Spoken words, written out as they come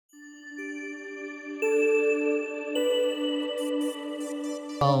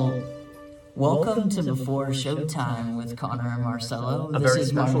Well, welcome to Before Showtime with Connor and Marcelo. A very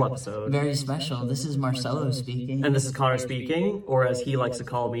special episode. Very special. This is Marcelo speaking. And this is Connor speaking, or as he likes to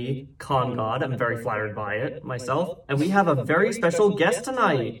call me, Con God. I'm very flattered by it myself. And we have a very special guest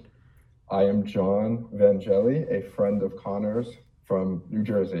tonight. I am John Vangeli, a friend of Connor's from New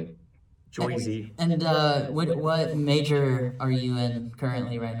Jersey. Joyzy. And what major are you in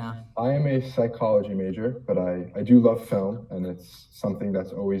currently right now? I am a psychology major, but I do love film, and it's something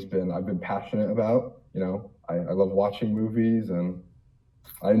that's always I've been passionate about. You know, I love watching movies, and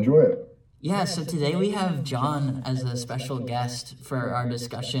I enjoy it. Yeah, so today we have John as a special guest for our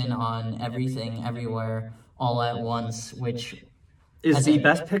discussion on Everything, Everywhere, All at Once, which is the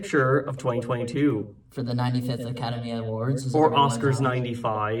best picture of 2022. For the 95th Academy Awards. Or Oscars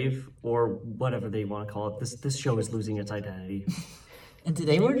 95, or whatever they want to call it. This show is losing its identity. And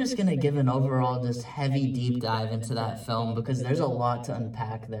today we're just going to give an overall just heavy deep dive into that film because there's a lot to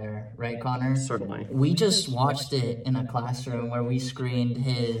unpack there. Right, Connor? Certainly. We just watched it in a classroom where we screened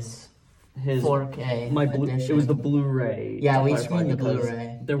his 4K edition. It was the Blu-ray. Yeah, we screened the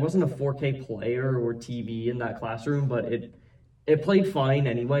Blu-ray. There wasn't a 4K player or TV in that classroom, but it played fine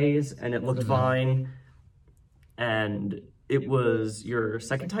anyways, and it looked fine. And it was your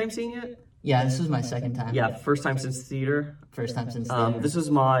second time seeing it? Yeah, this was my second time. Yeah, first time since theater. First time since theater. This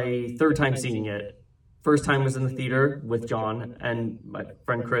was my third time seeing it. First time was in the theater with John and my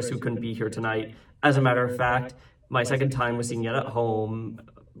friend Chris, who couldn't be here tonight. As a matter of fact, my second time was seeing it at home.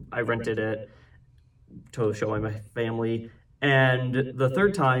 I rented it to show my family. And the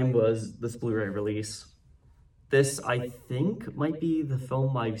third time was this Blu-ray release. This, I think, might be the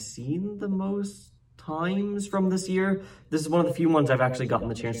film I've seen the most times from this year. This is one of the few ones I've actually gotten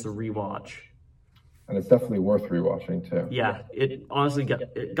the chance to rewatch. And it's definitely worth rewatching too. Yeah, it honestly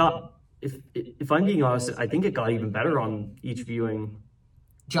got if I'm being honest, I think it got even better on each viewing.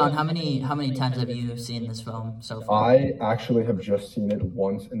 John, how many times have you seen this film so far? I actually have just seen it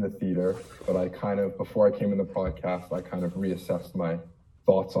once in the theater, but I before I came in the podcast, I kind of reassessed my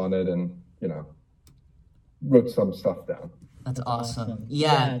thoughts on it and, wrote some stuff down. That's awesome.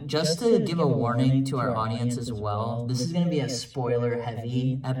 Yeah, just to give a warning to our audience as well, this is going to be a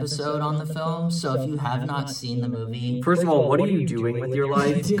spoiler-heavy episode on the film, so if you have not seen the movie... First of all, what are you doing with your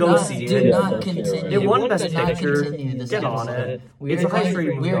life? Go see it. Do not continue. It won Best Picture. Get on it. We are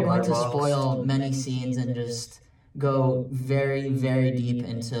going to spoil many scenes and just go very, very deep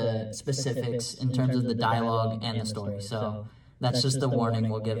into specifics in terms of the dialogue and the story, so that's just the warning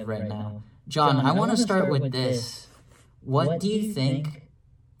we'll give right now. John, I want to start with this. What do you think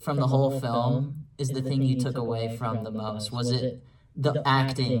from the whole film is the thing you took away from the most? Was it the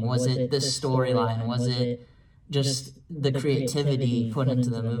acting? Was it the storyline? Was it just the creativity put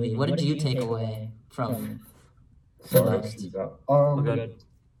into the movie? What did you take away from the most?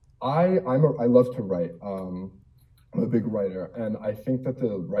 I love to write. I'm a big writer, and I think that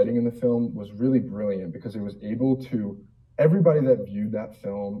the writing in the film was really brilliant because it was able to everybody that viewed that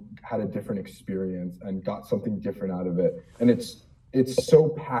film had a different experience and got something different out of it. And it's so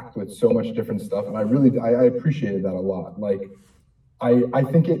packed with so much different stuff. And I appreciated that a lot. Like, I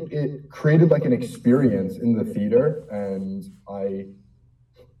think it created like an experience in the theater, and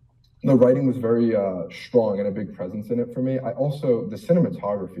the writing was very strong and a big presence in it for me. The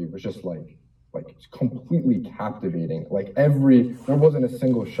cinematography was just like completely captivating. Like there wasn't a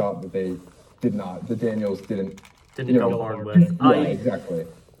single shot that the Daniels didn't go hard with. Yeah, exactly.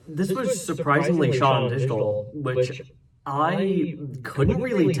 This was surprisingly shot on digital, which I couldn't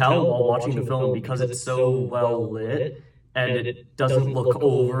really tell while watching the film because it's so well lit and it doesn't look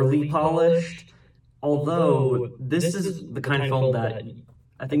overly polished. Although this is the kind of film that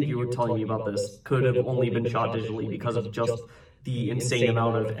I think you were telling me about this could have only been shot digitally because of just the insane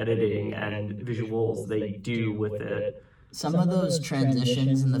amount of editing and visuals they do with it. Some of those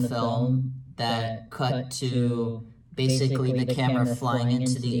transitions in the film that cut to basically the camera flying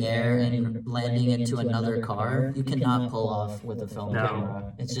into the air and landing into another car, you cannot pull off with a film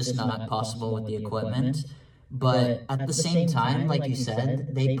camera. It's just not possible with the equipment. But at the same time, like you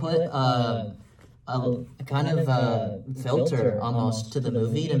said, they put a kind of a filter almost to the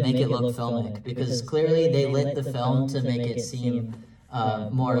movie to make it look filmic, because clearly they lit the film to make it seem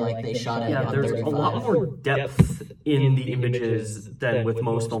more like they shot it on 35. There's a lot more depth in the images than with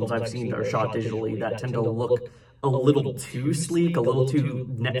most films I've seen that are shot digitally that tend to look a little too sleek, a little too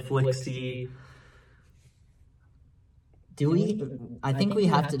Netflixy. I think we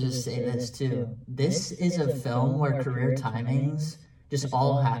have to just say this too. This is a film where career timings just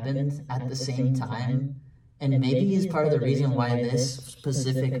all happened at the same time, and maybe is part of the reason why this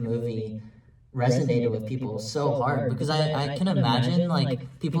specific movie resonated with people so hard, because I can imagine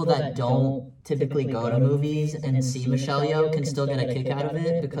like people that don't typically go to movies and see Michelle Yeoh can still get a kick out of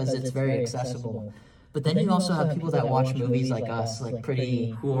it because it's very accessible. But then you also have people that watch movies like us, like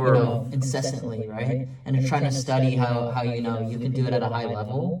pretty, incessantly, right? And are trying to study how you can do it at a high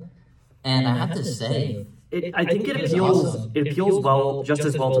level. And I have to say, I think it appeals well, just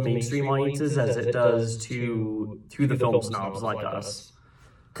as well to mainstream audiences as it does to the film snobs like us.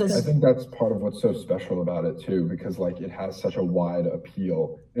 I think that's part of what's so special about it too, because like it has such a wide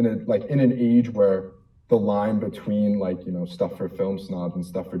appeal in an age where the line between stuff for film snobs and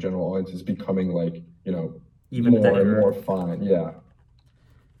stuff for general audience is becoming even more and more fine. Yeah.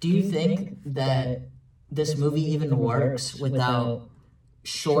 Do you think that this movie even works without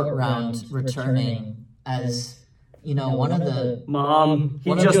Short Round returning as one of the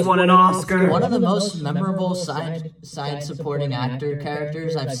won an Oscar. One of the most memorable side supporting actor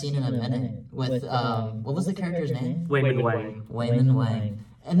characters I've seen in a minute. With what was the character's name? Wayman Wang.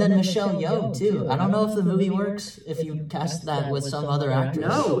 And then Michelle Yeoh too. I don't know if the movie works if you cast that with some other actress.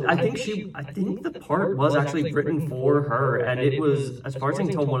 No, I think the part was actually written for her, and it was, as far as I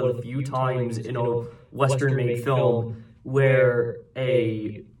can tell, one of the few times in a Western-made film where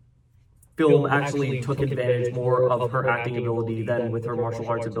a film actually took advantage more of her acting ability than with her martial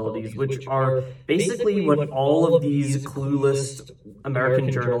arts abilities, which are basically what all of these clueless American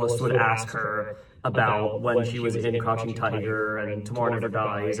journalists would ask her about when she was in Crouching Tiger and Tomorrow Never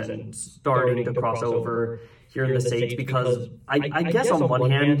Dies and starting to cross over here in the States, because I guess on one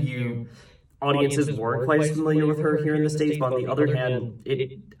hand, audiences weren't quite as familiar with her here in the States, but on the other hand,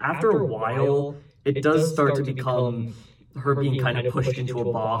 after a while, it does start to become her being kind of pushed into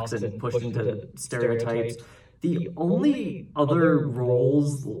a box and pushed into stereotypes. The only other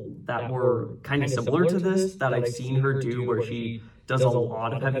roles that were kind of similar to this that I've seen her do where she does a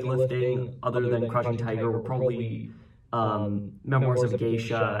lot of heavy lifting other than Crouching Tiger were probably Memoirs of a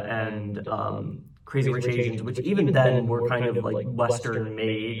Geisha and Crazy Rich Asians, which even then were kind of like Western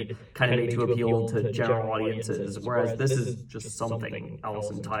made, kind of made to appeal to general audiences, whereas this is just something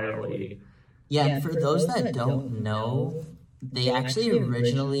else entirely. Yeah, and for those that don't know, they actually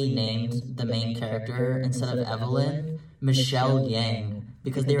originally named the main character, instead of Evelyn, Michelle Yang,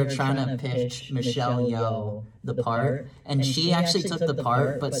 because they were trying to pitch Michelle Yeoh the part, and she actually took the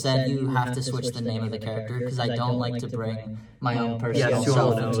part, but said you have to switch the name of the character because I don't like to bring my own personal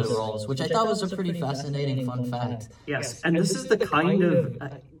self into the roles, which I thought was a pretty fascinating fun fact. Yes, and this is the kind of,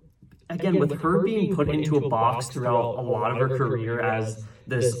 again, with her being put into a box throughout a lot of her career as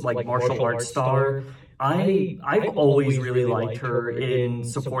this martial arts star, I've always really liked her in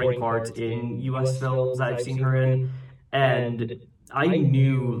supporting parts in U.S. films that I've seen her in, and I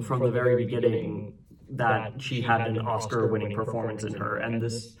knew from the very beginning that she had an Oscar-winning performance in her, and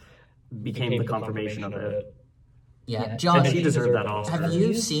this became the confirmation of it. Yeah, John, and she deserved that Oscar. Have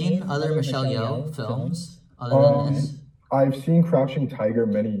you seen other Michelle Yeoh films other than this? I've seen Crouching Tiger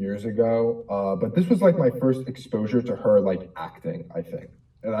many years ago, but this was my first exposure to her acting, I think,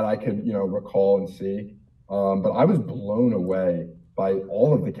 and that I could recall and see. But I was blown away by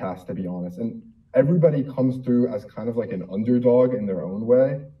all of the cast, to be honest, and everybody comes through as kind of an underdog in their own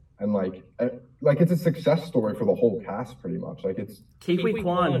way, and it's a success story for the whole cast, pretty much. Ke Huy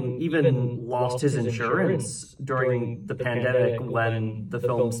Quan even lost his insurance during the pandemic when the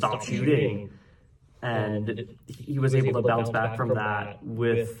film stopped shooting, and he was able to bounce back from that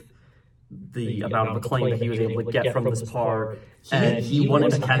with the amount of acclaim that he was able to get from this part, and he won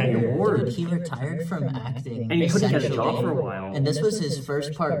an Academy Award. He retired from acting, and he couldn't get a job for a while. And this was his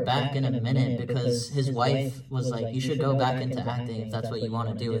first part back in a minute because his wife was like, "You should go back into acting if that's what you want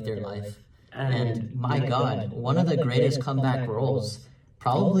to do with your life." And my God, one of the greatest comeback roles,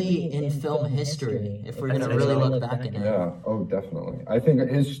 probably in film history, if we're going to really look back at it. Yeah, oh, definitely. I think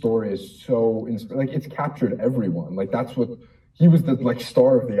his story is so it's captured everyone. That's what. He was the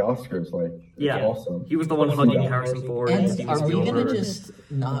star of the Oscars. It's awesome. He was the one hugging Harrison Ford. And are we gonna just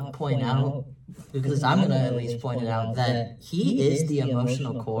not point out, because I'm gonna at least point it out, that he is the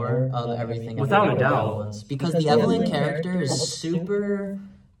emotional core of everything. Without a doubt. Because the Evelyn character is super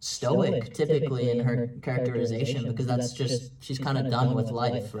stoic, typically in her characterization, because that's just she's kind of done with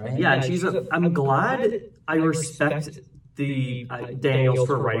life, right? Yeah, and I'm glad. I respect the Daniels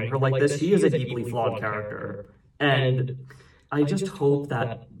for writing her like this. She is a deeply flawed character, and I just hope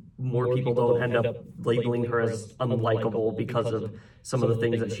that more people don't end up labeling her as unlikable because of some of the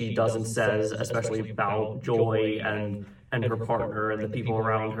things that she does and says, especially about Joy and her partner and the people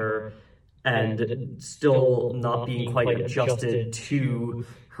around her, and still not being quite adjusted to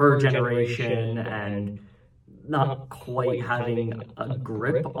her generation and not quite having a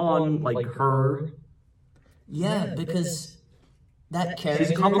grip on like her. Yeah, because that character,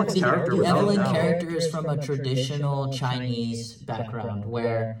 she's a complex character. The Evelyn character is from a traditional Chinese background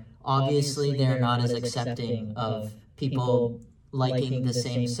where obviously they're not as accepting of people liking the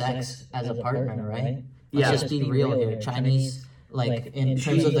same sex as a partner, right? Let's just be real here. Chinese, like in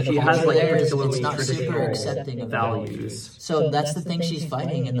terms of the culture there, it's not super accepting of values. So that's the thing she's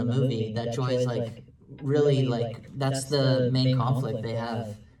fighting in the movie. That Joy is like really like that's the main conflict they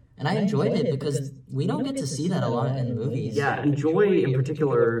have. And I enjoyed it because we don't get to see that a lot in movies. Yeah, and Joy in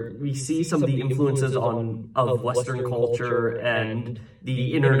particular, we see some of the influences of Western culture and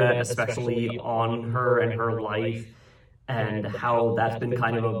the internet, especially on her and her life, and how that's been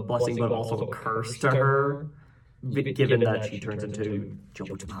kind of a blessing but also a curse to her, given that she turns into Joy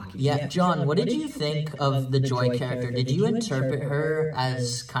Tamaki. Yeah, John, what did you think of the Joy character? Did you interpret her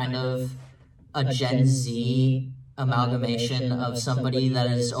as kind of a Gen Z amalgamation of somebody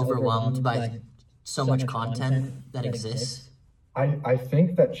that is overwhelmed by so much content that exists? I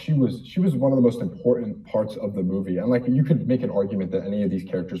think that she was one of the most important parts of the movie, and like you could make an argument that any of these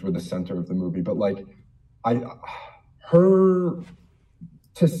characters were the center of the movie, but like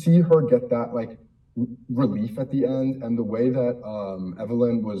to see her get that like relief at the end, and the way that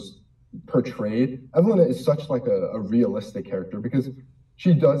Evelyn was portrayed. Evelyn is such like a realistic character because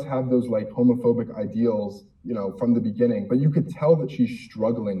she does have those like homophobic ideals, you know, from the beginning, but you could tell that she's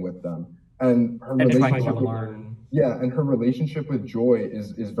struggling with them. And her relationship and her relationship with Joy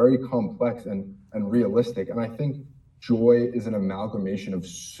is very complex and realistic. And I think Joy is an amalgamation of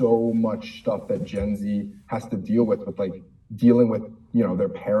so much stuff that Gen Z has to deal with like dealing with, you know, their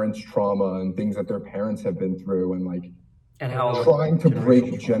parents' trauma and things that their parents have been through, and like how trying to break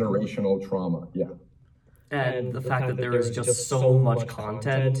generational trauma. Yeah. And the fact that there is just so much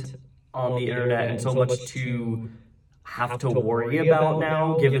content on the internet and so much to have to worry about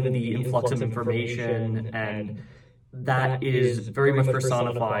now, given the influx of information, and that is very much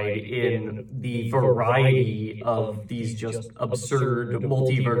personified in the variety of these just absurd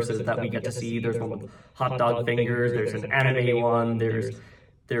multiverses that we get to see. There's one with hot dog fingers, there's an anime one, there's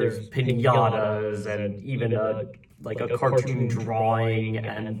pinatas, and even a cartoon drawing,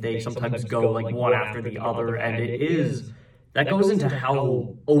 and they sometimes go like one after the other, and that goes into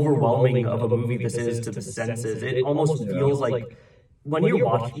how overwhelming of a movie this is to the senses. It almost feels like when we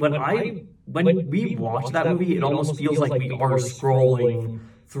watch that movie, it almost feels like we are scrolling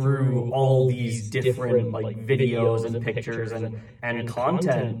through all these different like videos and pictures and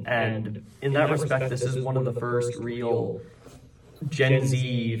content. And in that respect, this is one of the first real Gen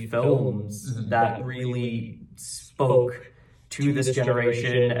Z films that really spoke to this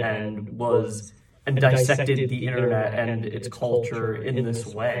generation and dissected the internet and its culture in this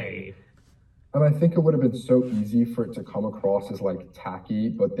way. And I think it would have been so easy for it to come across as like tacky,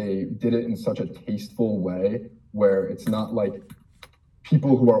 but they did it in such a tasteful way where it's not like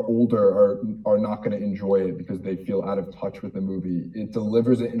people who are older are not going to enjoy it because they feel out of touch with the movie. It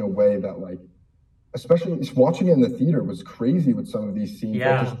delivers it in a way that, like, especially watching it in the theater was crazy with some of these scenes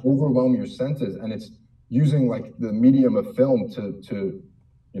that just overwhelm your senses, and it's using like the medium of film to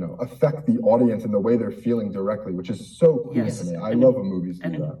affect the audience and the way they're feeling directly, which is so cool to me. I love when movies do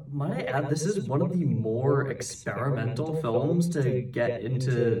that. Might I add, this is one of the more experimental films to get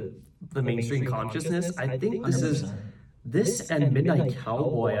into the mainstream consciousness. I think this and Midnight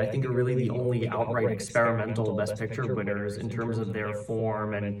Cowboy, I think, are really the only outright experimental Best Picture winners in terms of their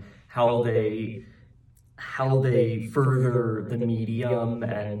form and how they further the medium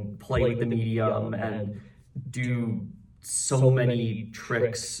and play with the medium and do so many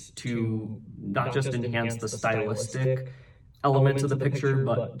tricks to not just enhance the stylistic elements of the picture,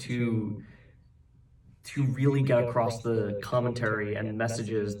 but to really get across the commentary and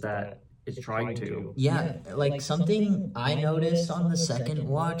messages that it's trying to. Yeah, like something I noticed on the second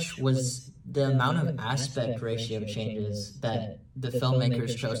watch was the amount of aspect ratio changes that the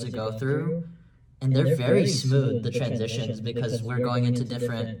filmmakers chose to go through. And they're very smooth, the transitions, because we're going into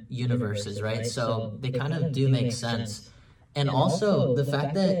different universes, right? So they kind of do make sense. And also the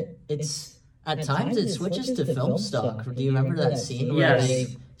fact that at times it switches to film stock. Do you remember that scene where they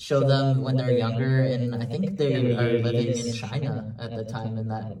show them when they're younger, and I think they are living in China at the time in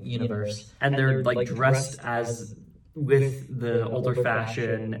that universe. And they're like dressed as with the older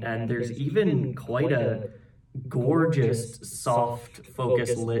fashion, and there's even quite a gorgeous, soft,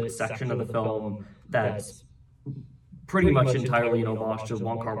 focus lit section of the film that's pretty much entirely an homage to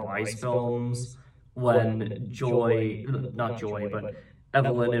Wong Kar-wai's films, when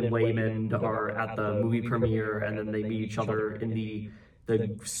Evelyn and Waymond are at the movie premiere, and then they meet each other in the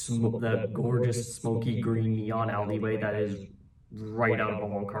the gorgeous smoky green neon alleyway that is right out of a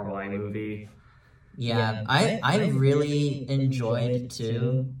Wong Kar-wai movie. Yeah, I really enjoyed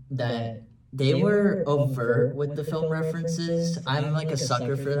too that they were overt with the film references. I'm like a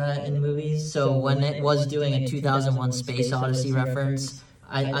sucker for that in movies. So when it was doing a 2001 Space Odyssey reference,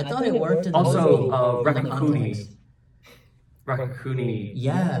 I thought it worked in the movie. Ratatouille.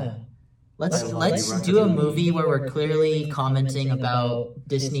 Yeah. Let's do a movie where we're clearly commenting about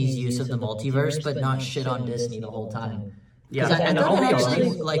Disney's use of the multiverse, but not shit on Disney the whole time. Yeah,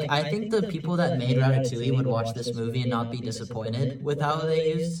 I think the people that made Ratatouille would watch this movie and not be disappointed with how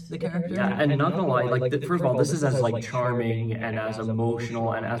they used the character. Yeah, and not gonna lie, first of all, this is as charming and as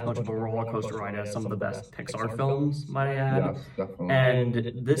emotional and as much of a roller coaster ride as some of the best Pixar films, might I add. Yes, definitely.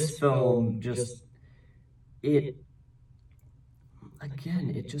 And this film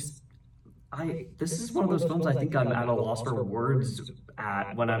this is one of those films I think I'm at a loss for words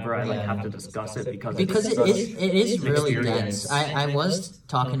at whenever I have to discuss it because it is really dense. I was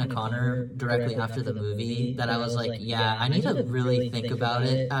talking to Connor directly after the movie that I was like, yeah, I need to really think about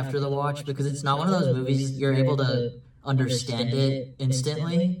it after the watch because it's not one of those movies you're able to understand it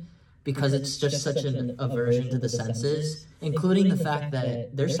instantly because it's just such an aversion to the senses, including the fact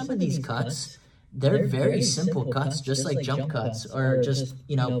that there's some of these cuts, they're very simple cuts, just like jump cuts or just,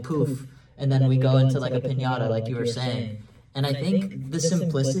 poof. And then we go into like a piñata, like you were saying. And I think the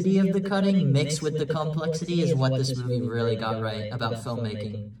simplicity of the cutting mixed with the complexity is what this movie really got right about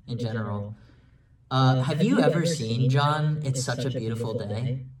filmmaking in general. Have you ever seen, John, It's Such a Beautiful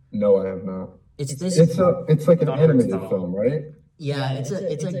Day? No, I have not. It's like an animated film, right? Yeah, it's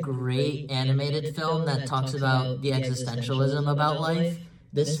a great animated film that talks about the existentialism about life.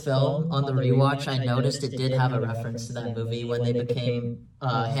 This film, on the rewatch, I noticed it did have a reference to that movie when they became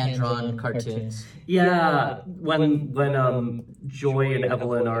hand-drawn cartoons. Yeah, when Joy and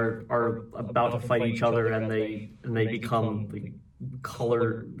Evelyn are about to fight each other and they become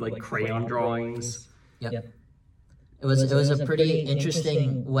color crayon drawings. Yep. It was a pretty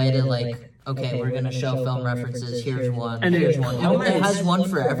interesting way to okay, we're gonna show film references. Here's one. And here's one. It has one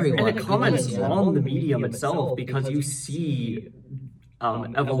for everyone. And it comments on the medium itself because you see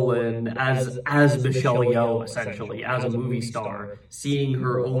Evelyn as Michelle Yeoh, essentially, as a movie star, seeing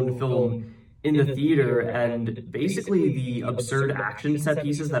her own film in the theater, and basically the absurd action set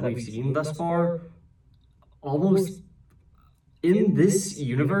pieces that we've seen thus far, almost in this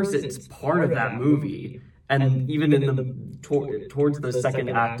universe, it's part of that movie. And even in towards the second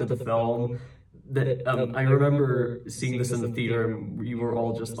act of the film, I remember seeing this in the theater, and we were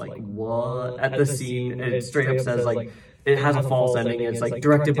all just like, "What?" At the scene, and it straight up says it has a false ending. It's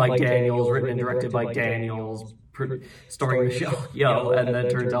directed by Daniels, written and directed by Daniels, starring Michelle Yeoh, and then it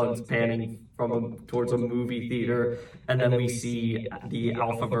turns out it's panning towards a movie theater, and then we see the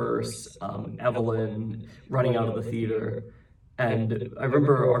Alphaverse, Evelyn running out of the theater. And I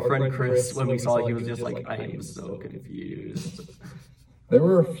remember our friend Chris, when we saw it, he was just like, "I am so confused." There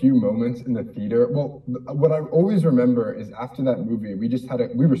were a few moments in the theater. Well, what I always remember is after that movie,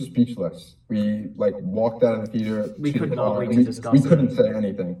 we were speechless. We walked out of the theater. We could not wait to discuss it. We couldn't say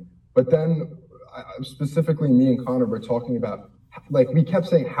anything. But then, specifically, me and Connor were talking about, we kept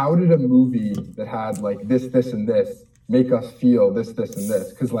saying, how did a movie that had this, and this make us feel this, and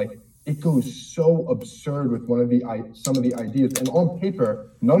this? Because it goes so absurd with some of the ideas, and on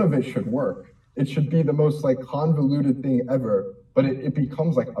paper, none of it should work. It should be the most convoluted thing ever. But it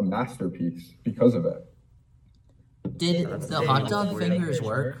becomes a masterpiece because of it. Did the hot dog fingers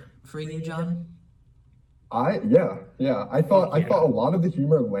work for you, John? Yeah. I thought a lot of the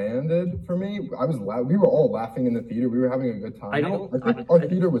humor landed for me. We were all laughing in the theater. We were having a good time. I think our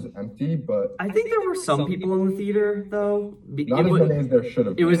theater was empty, but I think there were some people in the theater though. Not as many as there should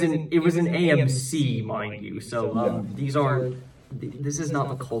have been. It was an AMC, mind you. So this is not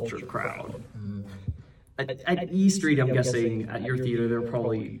the culture crowd. At E Street, I'm guessing at your theater, there were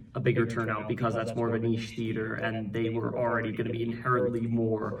probably a bigger turnout because that's more of a niche theater, and they were already going to be inherently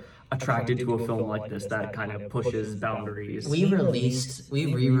more attracted to a film like this that kind of pushes boundaries. We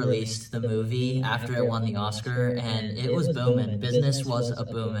re-released the movie after it won the Oscar, and it was booming. Business was a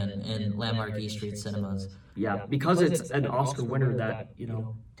booming in Landmark E Street cinemas. Yeah, because it's an Oscar winner that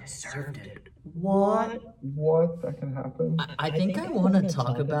deserved it. What? That can happen? I think I want to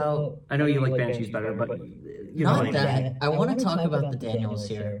talk about... I know you like Banshees better, but... Not that. I want to talk about the Daniels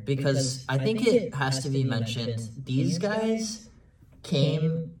here, because I think it has to be mentioned. These guys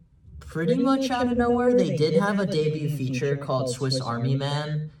came pretty much out of nowhere. They did have a debut feature called Swiss Army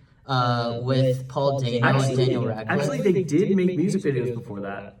Man with Paul Dano and Daniel Radcliffe. Actually, they did make music videos before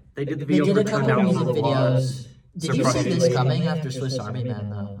that. They did the video for Turn Down for the Love. Did you see this coming after Swiss Army Man,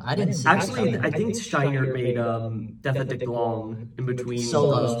 though? I didn't see Actually, this I think Steiner made Death at Dick-Long in between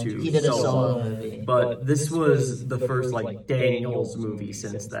those two. He did a solo movie. But this was the first, like, Daniels movie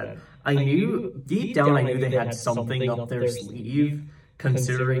since then. I knew, deep down, I knew they had something up their sleeve,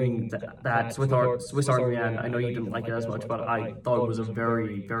 considering that Swiss Army Man, I know you didn't like it as much, but I thought it was a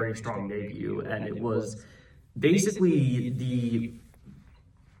very, very strong debut, and it was basically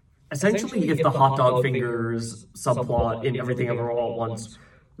essentially if the hot dog fingers subplot in Everything Ever All at Once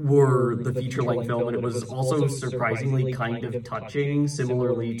were the feature-length film, and it was also surprisingly kind of touching,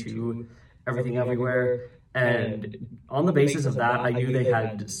 similarly to Everything Everywhere. And on the basis of that, I knew they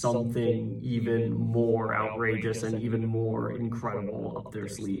had something even more outrageous and even more incredible up their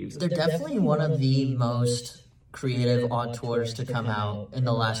sleeves. They're definitely one of the most creative auteurs to come out in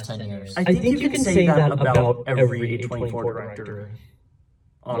the last 10 years. I think you can say that about every A24 director,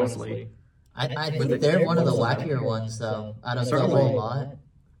 honestly. I think they're one of the wackier ones, though, out of the whole lot.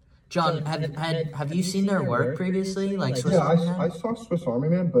 John, have you seen their work previously, like Swiss Army Man? I saw Swiss Army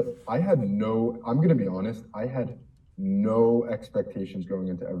Man, but I'm going to be honest, I had no expectations going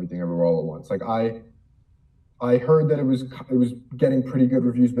into Everything Everywhere All at Once. Like, I heard that it was getting pretty good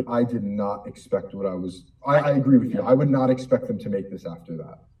reviews, but I did not expect what I agree with you. I would not expect them to make this after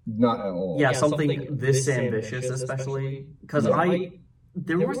that. Not at all. Yeah, something this ambitious, especially, because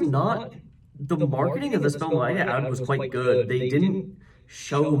there was not, the marketing of this film I had was quite good. They didn't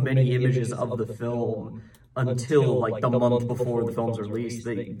show many images of the film until like the month before the film's release.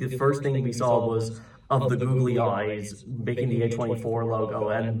 The first thing we saw was of the googly eyes making the A24 logo,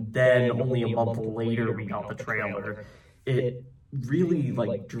 and then only a month later we got the trailer. It really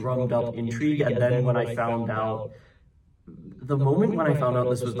like drummed up intrigue, and then when I found out, the moment when I found out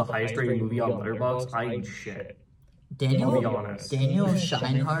this was the highest rated movie on Letterboxd, I shit. I'll be honest. Daniel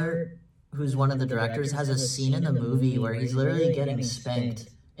Scheinhardt, who's one of the directors, has a scene in the movie where he's literally getting spanked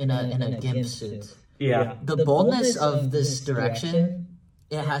in a gimp suit. Yeah. The boldness of this direction,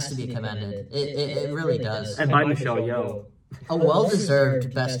 it has to be commended. It really does. And by Michelle Yeoh. A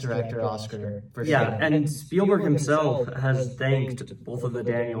well-deserved Best Director Oscar, for sure. Yeah, and Spielberg himself has thanked both of the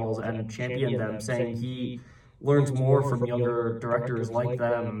Daniels and championed them, saying he learns more from younger directors like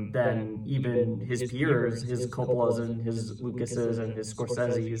them than even his peers, his Coppolas and his Lucases and his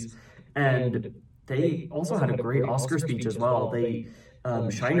Scorseses. And they also had a great Oscar speech as well.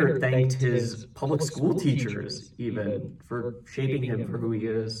 Shiner thanked his public school teachers even for shaping him for who he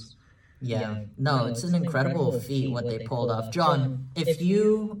is. Yeah, no, it's an incredible feat what they pulled off. John, if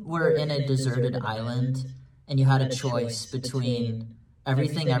you were in a deserted island and you had a choice between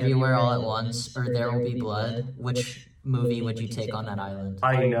Everything Everywhere All at Once or There Will Be Blood, which movie would you take on that island?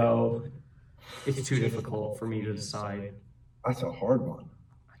 I know. It's too difficult for me to decide. That's a hard one.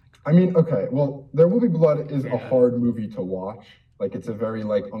 I mean, okay, well, There Will Be Blood is a hard movie to watch. Like, it's a very,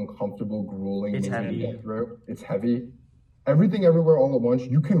 like, uncomfortable, grueling movie to get through. It's heavy. Everything Everywhere All at Once,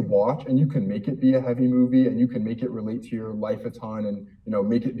 you can watch and you can make it be a heavy movie and you can make it relate to your life a ton and,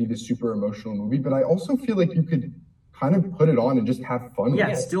 make it be this super emotional movie. But I also feel like you could kind of put it on and just have fun with it. Yeah,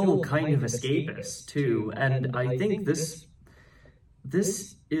 it's still kind of escapist, too. And I think this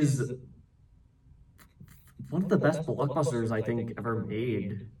is one of the best blockbusters I think ever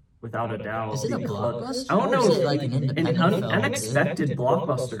made. Without a doubt. Is it a blockbuster? I don't know. Is it like an independent film? Unexpected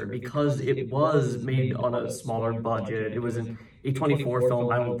blockbuster because it was made on a smaller budget. It was an A24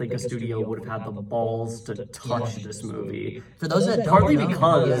 film. I don't think a studio would have had the balls to touch this movie. For those that don't Partly know,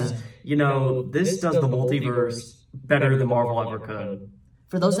 because, this does the multiverse better than Marvel ever could.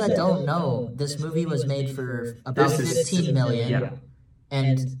 For those that don't know, this movie was made for about $15 million,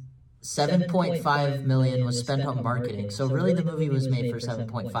 and 7.5 million was spent on marketing. So really the movie was made for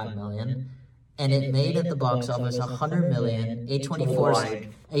 7.5 million, and it made at the box office 100 million.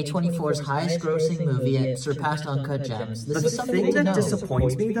 A24's highest grossing movie. It surpassed Uncut Gems. This is something The thing that to know.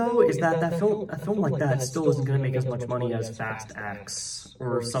 disappoints me though is that a film like that still isn't going to make as much money as Fast X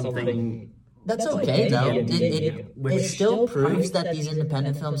or something. That's okay though. It still proves that these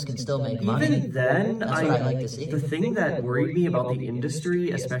independent films can still make money. Even then, That's what I like to see. The thing that worried me about the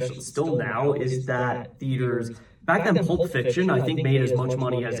industry, especially still now, is that theaters back then, Pulp Fiction I think made as much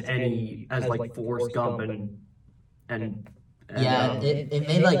money as like Forrest Gump and yeah, it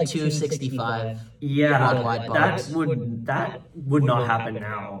made like 265. Yeah, worldwide box. that would not happen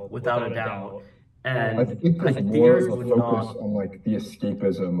now, without a doubt. And I think there's more of a focus on like the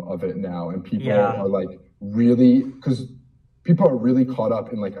escapism of it now, and people are like really, because people are really caught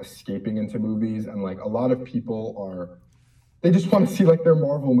up in like escaping into movies, and like a lot of people they just want to see like their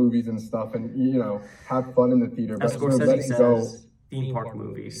Marvel movies and stuff, and have fun in the theater. As But Scorsese says, theme park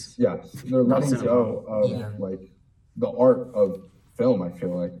movies. Yes, they're letting cinema. go of like the art of film, I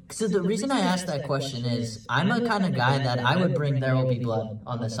feel like. So the reason I asked that question is I'm a kind of guy that I would bring There Will Be Blood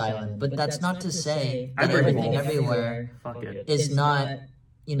on this island, but that's not to say that Everything Everywhere Fuck it. is not,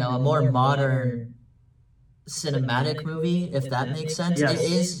 you know, a more modern cinematic movie, if that makes sense. Yes.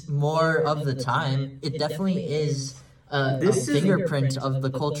 It is more of the time. It definitely is a fingerprint of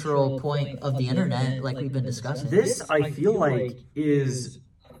the cultural point of the internet, like we've been discussing. This, I feel like, is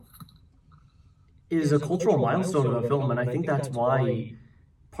a cultural milestone of a film, and I think that's why,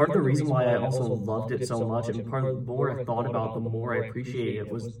 part of the reason why I also loved it so much, and part of the more I thought about, the more I appreciate it,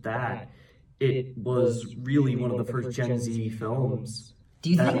 was that it was really one of the first Gen Z films. Do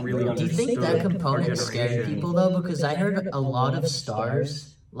you Really think that understood component our scared generation. people though? Because I heard a lot of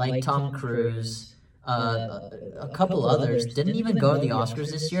stars like Tom Cruise, a couple others didn't even go to the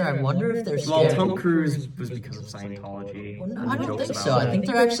Oscars this year. I wonder if they're Well, scared. Tom Cruise was because of Scientology. Well, no, and I the don't jokes think about so. I it. think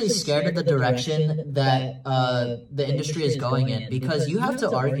they're actually scared of the direction that the industry is going in. Because you have to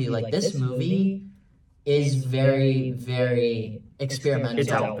argue, like, this movie is very, very experimental.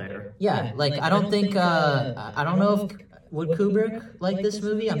 It's out there. Yeah, like I don't think I don't know if would Kubrick like this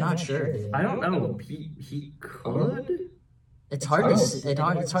movie. I'm not sure. Dude. I don't know. He could. It's hard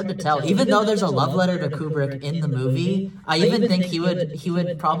to tell. Even though there's a love letter to Kubrick in the movie, I even think he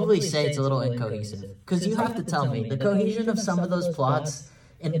would probably say it's a little incohesive. Because you have to tell me the cohesion of some of those plots,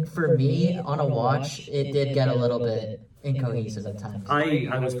 and for me on a watch, it did get a little bit incohesive at times.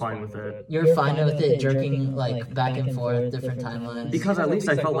 I was fine with it. You're fine with it jerking like back and forth, different timelines. Because at least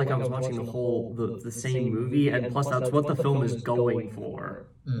I felt like I was watching the same movie, and plus that's what the film is going for.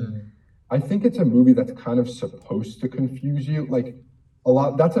 I think it's a movie that's kind of supposed to confuse you. Like a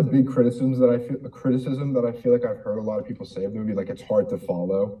lot, that's a big criticism that I feel like I've heard a lot of people say of the movie. Like it's hard to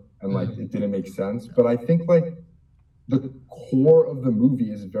follow and like it didn't make sense. But I think like the core of the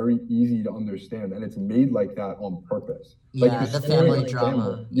movie is very easy to understand, and it's made like that on purpose. Yeah, like the story family of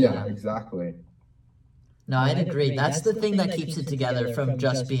drama. Yeah, exactly. No, I'd agree. That's the thing that keeps it together from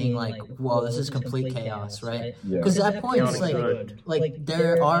just being like, whoa, this is complete chaos, right? Yeah. Because at points, Chaotic like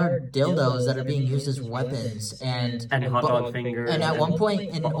there are dildos that are being used as weapons, and hot dog fingers. And at one point,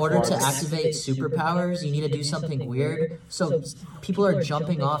 in order to plugs. activate superpowers, you need to do something weird. So people are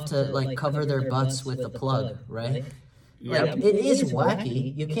jumping off to like cover their butts with a plug, right? Yep. Like it is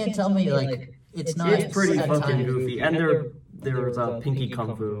wacky. You can't tell me like it's not. It's pretty at fucking times. goofy. And there was a Pinky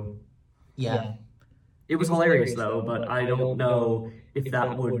Kung Fu. Yeah. It was hilarious though, but I don't know if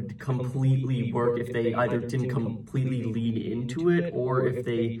that would completely work if they either didn't completely lean into it or if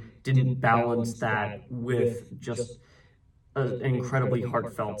they didn't balance that with just an incredibly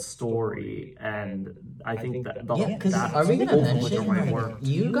heartfelt story. And I think that Because that's are we gonna both of which mention are my like, work.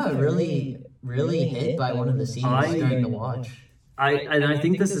 you got really hit by one of the scenes during the watch? I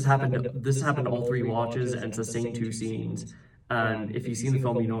think this has happened. This happened all three watches, and it's the same two scenes. And if you've seen the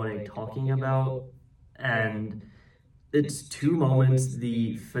film, you know what I'm talking about. And it's two moments: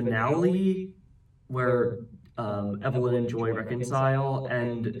 the finale, where Evelyn and Joy reconcile,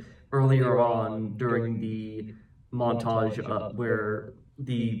 and earlier on during the montage where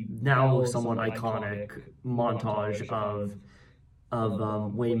the now somewhat iconic montage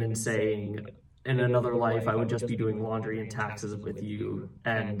of Wayman saying, "In another life, I would just be doing laundry and taxes with you."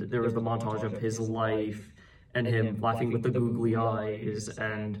 And there was the montage of his life and him laughing with the googly eyes,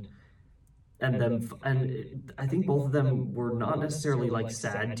 and I think both of them were not necessarily like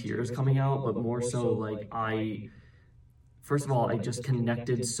sad tears coming out, but more so like first of all, I just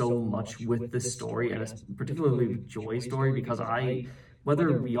connected so much with this story, and particularly with Joy's story, because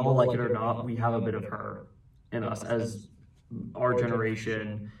whether we all like it or not, we have a bit of her in us as our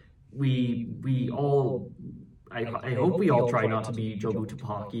generation. We all, I hope we all try not to be Jobu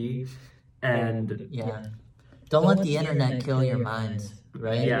Tupaki, and Yeah. Don't let the internet kill your mind,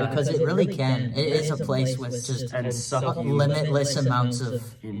 right? Yeah. Because it really can. It is a place with just and suck you limitless amounts of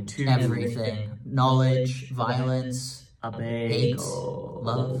into everything. Knowledge, violence, a hate, bagel.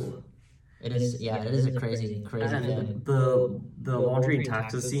 love. It is a crazy And thing. the laundry and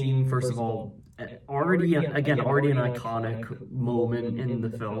taxes scene, first of all, already an iconic moment in the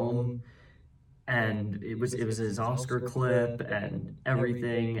film, and it was his Oscar clip and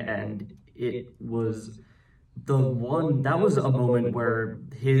everything, and it was that was a moment where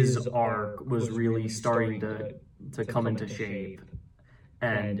his arc was really starting to come into shape,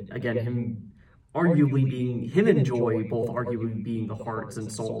 and again him and Joy both arguably being the hearts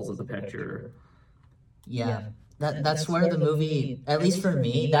and souls of the picture. Yeah. that's where the movie, at least for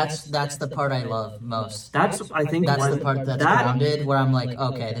me, that's the part I love most. That's the part that's grounded, where I'm like,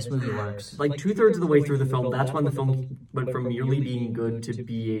 okay, this movie works. Like 2/3 of the way through the film, that's when the film went from merely being good to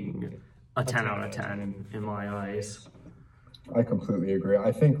being a 10 out of 10 in my eyes. I completely agree.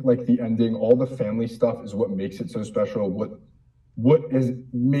 I think like the ending, all the family stuff is what makes it so special. What has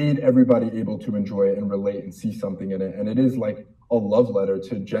made everybody able to enjoy it and relate and see something in it. And it is like a love letter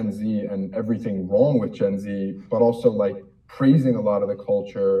to Gen Z and everything wrong with Gen Z, but also like praising a lot of the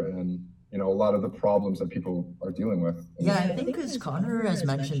culture and, you know, a lot of the problems that people are dealing with. Yeah, I think because Connor has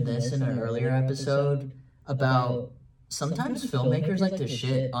mentioned this in an earlier episode about sometimes filmmakers like to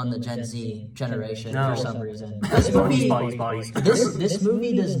shit on the Gen Z generation for some reason. This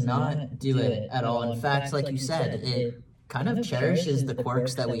movie does not do it at all. In fact, like you said, it kind of cherishes the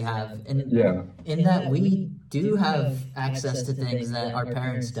quirks that we have. In that we do have access to things that our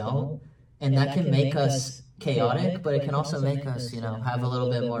parents don't, and that can make us chaotic, but it can also make us, you know, have a little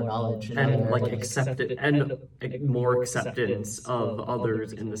bit more knowledge and like accept it and more acceptance of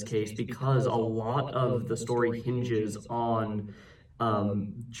others in this case, because a lot of the story hinges on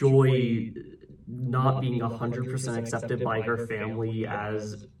Joy not being 100% accepted by her family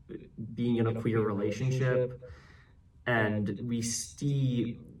as being in a queer relationship, and we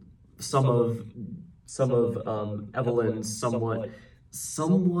see some of Evelyn's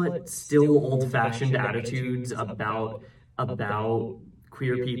somewhat still old-fashioned attitudes about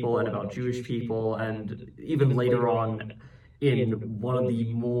queer people and about Jewish people, and even later on in one of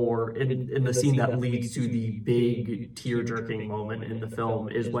the more in the scene that leads to the big tear-jerking moment in the film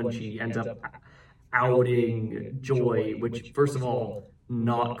is when she ends up outing Joy, which first of all,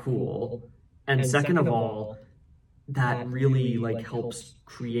 not cool, and second of all, that really like helps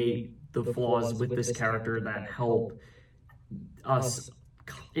create the flaws with this character that help us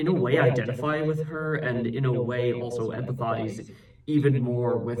in a way identify with her, and in a way also empathize even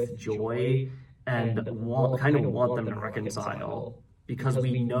more with Joy, and want them to reconcile, because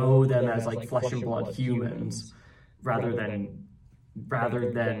we know them as like flesh and blood humans rather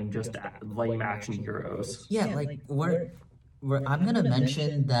than just lame action heroes. Yeah, like I'm gonna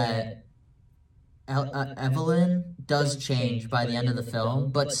mention that Evelyn does change by the end of the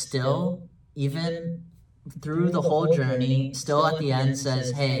film, but still, even through the whole journey, still at the end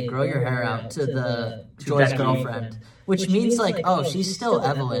says, hey, grow your hair out to Joy's girlfriend. Which means like, oh, she's still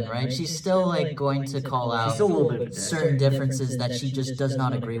Evelyn, right? She's still like going to call out certain differences that she just does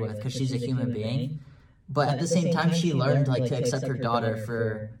not agree with because she's a human being. But at the same time, she learned like to accept her daughter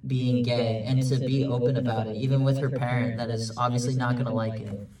for being gay and to be open about it, even with her parent that is obviously not going to like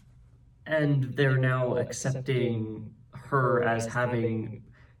it. And they're now accepting her as having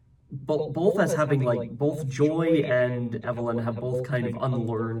both Joy and Evelyn have both kind of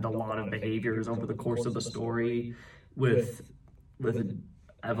unlearned a lot of behaviors over the course of the story, with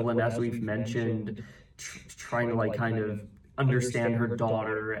Evelyn, as we've mentioned, trying to like kind of understand her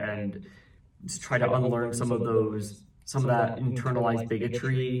daughter and try to unlearn some of that internalized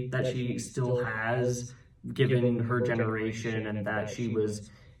bigotry that she still has given her generation, and that she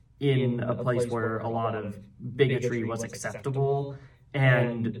was in a place where a lot of bigotry was acceptable.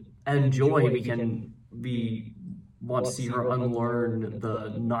 And Joy, we want to see her unlearn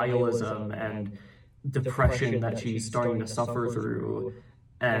the nihilism and depression that she's starting to suffer through,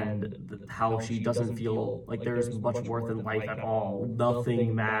 and how she doesn't feel like there's much worth in life at all.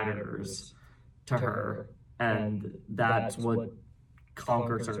 Nothing matters to her, and that's what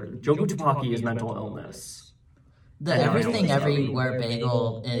conquers her. Jobu Tupaki is mental illness. The Everything Everywhere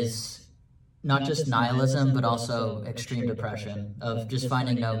bagel is not just nihilism, but also extreme depression of just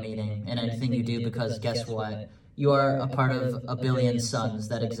finding no meaning in anything you do, because guess what? You are a part of a billion suns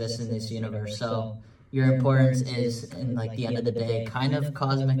that exist in this universe. So your importance is, in like the end of the day, kind of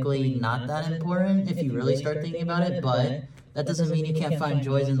cosmically not that important if you really start thinking about it, but that doesn't mean you can't find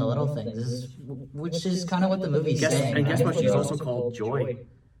joys in the little things, which is kind of what the movie's saying. And guess what? She's also called Joy.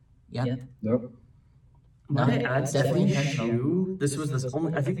 Yeah. Yep. Might I add, Stephanie Hsu,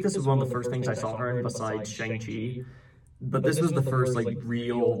 I think this was one of the first things I saw her in besides Shang-Chi. But this was the first like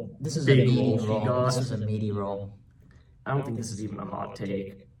real big role she got. This was a meaty role. I don't think this is even a hot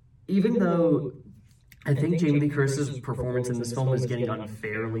take. Even though I think Jamie Lee Curtis's performance in this film is getting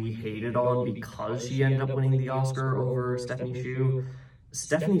unfairly hated on because she ended up winning the Oscar over Stephanie Hsu.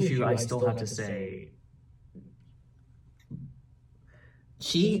 Stephanie Hsu, I still have to say,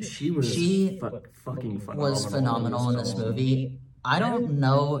 She was phenomenal in this movie. I don't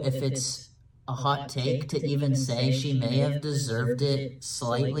know if it's a hot take to even say she may have deserved it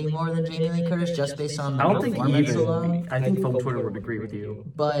slightly more than Jamie Lee Curtis just based on the performance alone. I think Film Twitter would agree with you.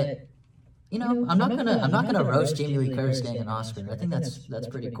 But I'm not gonna roast Jamie Lee Curtis getting an Oscar. I think that's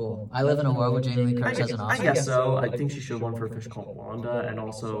pretty cool. I live in a world where Jamie Lee Curtis has an Oscar. I guess so. I think she should have won for A Fish Called Wanda, and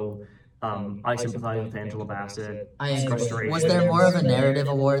also I sympathize with Angela Bassett. I agree. Was there more of a narrative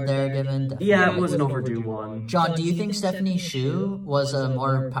award there given? Definitely. Yeah, it was an overdue one. John, do you think Stephanie Hsu was a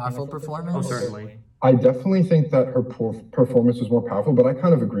more powerful performance? Oh, certainly. I definitely think that her performance was more powerful, but I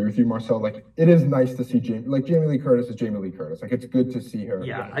kind of agree with you, Marcel. Like, it is nice to see Jamie Lee Curtis is Jamie Lee Curtis. Like, it's good to see her.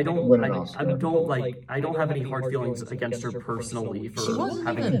 Yeah, I don't have any hard feelings against her personally for she wasn't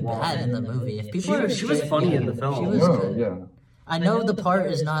having even won. bad in the movie. If people she was funny in the film. She was good. Yeah. I know the part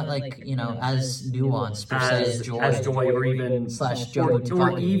is not like as nuanced per se as Joy or even / Joe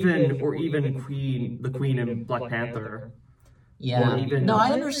or even the Queen in Black Panther. Yeah, no,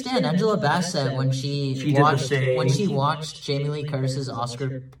 I understand. Angela Bassett when she watched Jamie Lee Curtis's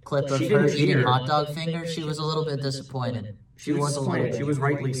Oscar clip of her eating hot dog fingers, she was a little bit disappointed. She was disappointed. She was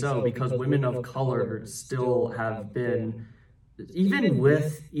rightly so, because women of color still have been, even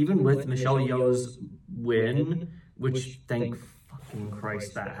with Michelle Yeoh's win, which thank fucking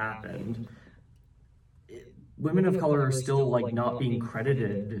Christ that happened. Women of color are still like not being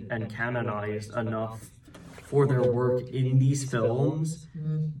credited and canonized enough for their work in these films.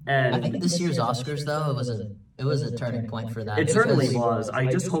 And I think this year's Oscars, though, it was a turning point for that. It certainly was. I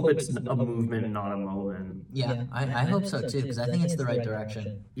just hope it's a movement and not a moment. Yeah, I hope so too, because I think it's the right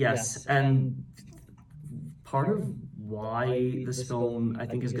direction. Yes, and part of why this film, I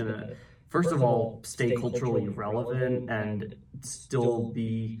think, is gonna, first of all, stay culturally relevant and still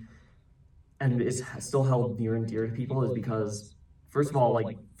be, and is still held near and dear to people, is because, first of all,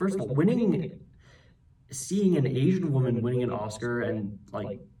 seeing an Asian woman winning an Oscar, and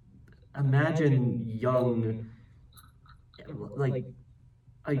like, imagine young, like,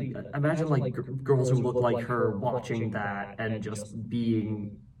 I imagine like girls who look like her watching that and just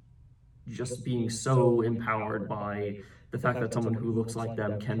being so empowered by the fact that someone who looks like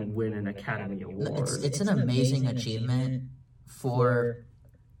them can win an Academy Award. It's an amazing achievement for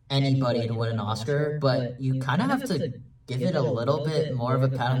anybody to win an Oscar, but you kind of have to give it a little bit more of a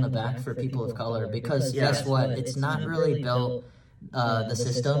pat on the back for people of color, because guess what? It's not really built the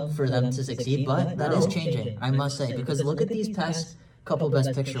system for them to succeed, but that is changing, I must say, because look at these past couple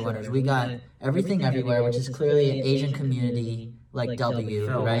Best Picture winners. We got Everything Everywhere, which is clearly an Asian community like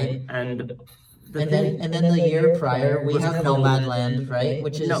W, right? And then the year prior we have Nomadland, right?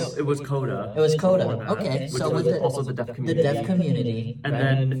 Which is it was Coda. It was Coda. Okay, so with also the deaf community. The deaf community, and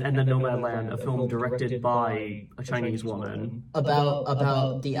right? then Nomadland, a film directed by a Chinese woman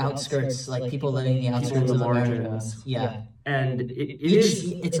about the outskirts, like people living in the outskirts of America. Yeah. And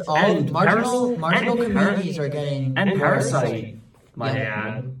it's all marginal communities are getting, and Parasite, my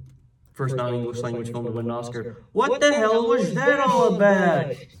ad, first non-English language film to win an Oscar. What the hell was that all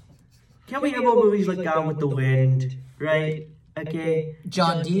about? Can we have more movies like Gone with the Wind, right? Okay.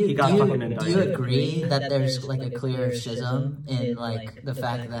 John, do you agree that there's like a clear schism in like the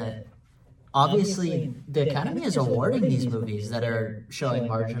fact that obviously the Academy is awarding these movies that are showing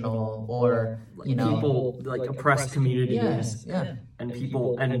marginal or people like oppressed communities, yeah. and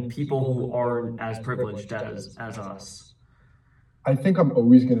people who aren't as privileged as us. I think I'm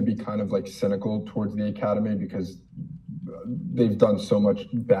always going to be kind of like cynical towards the Academy because they've done so much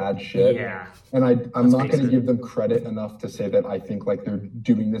bad shit. Yeah. And I'm not going to give them credit enough to say that I think like they're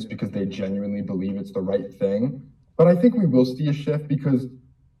doing this because they genuinely believe it's the right thing. But I think we will see a shift because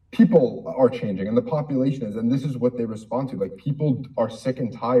people are changing and the population is, and this is what they respond to. Like, people are sick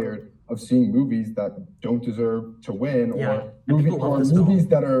and tired of seeing movies that don't deserve to win, or movies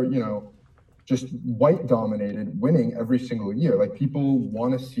that are, just white dominated winning every single year. Like, people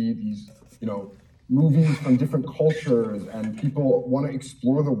want to see these, movies from different cultures, and people want to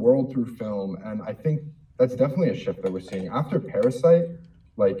explore the world through film. And I think that's definitely a shift that we're seeing after Parasite,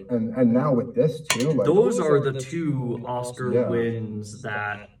 like, and now with this too. Like, those are the two Oscar wins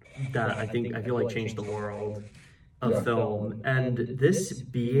that I feel like changed the world of film. And this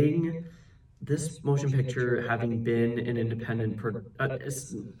motion picture having been an independent,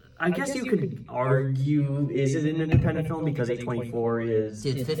 I guess you could argue, is it an independent film because A24 is...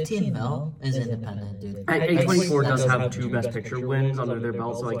 Dude, 15 mil is independent, dude. A24 does have 2 Best Picture wins under their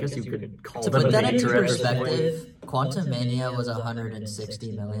belt, so I guess you could call them a major. To put that into perspective, Quantumania was a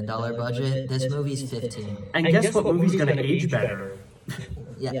 $160 million budget. This movie's 15. And guess what movie's going to age better?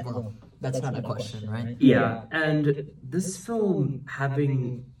 Yeah, well, that's not a question, right? Yeah, and this film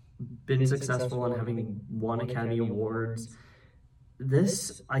having been successful and having won Academy Awards,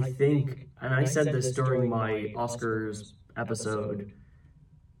 this, I think, and I said this during my Oscars episode,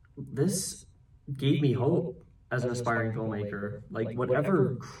 this gave me hope as an aspiring filmmaker. Like,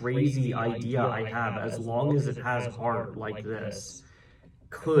 whatever crazy idea I have, as long as it has heart like this,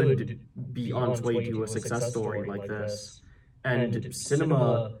 could be on its way to a success story like this. And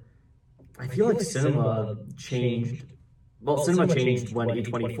cinema, I feel like cinema changed. Well, cinema changed when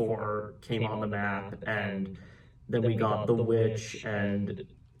A24 came on the map, and then we got The Witch, and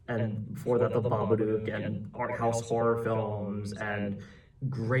before that, The Babadook, and art house horror films, and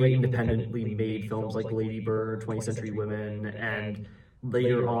great independently made films like Lady Bird, 20th Century Women, and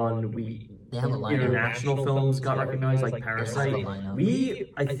later on, international films got recognized, like Parasite.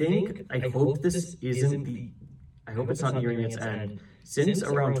 I hope this isn't I hope it's not nearing its end. Since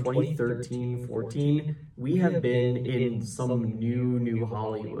around 2013, 14, we have been in some new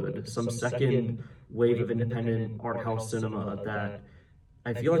Hollywood, some second wave of independent art house cinema that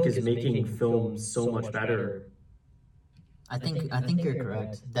I feel like is making films so much better. I think you're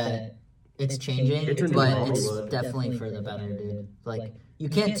correct that it's changing, but it's definitely for the better, dude. Like, you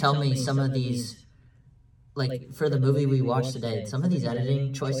can't tell me some of these, like, for the movie we watched today, some of these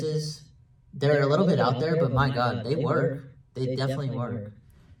editing choices, they're a little bit out there, but my God, they work. They definitely work.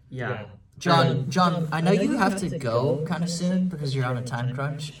 Yeah. John, I know you have to go kind of soon because you're on a time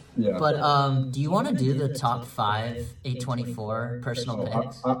crunch. Yeah. But do you want to do the top 5 A24 personal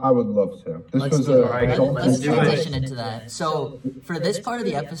picks? I would love to. Let's transition into that. So for this part of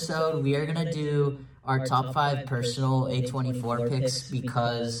the episode, we are gonna do our top 5 personal A24 picks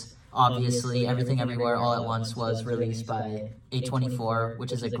because obviously Everything Everywhere All at Once was released by A24,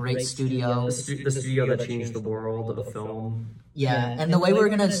 which is a great studio. The studio that changed the world of film. Yeah, and the way we're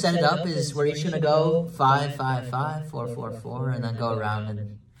gonna set it up is we're each gonna go 5, 5, 5, 4, 4, 4, and then go around,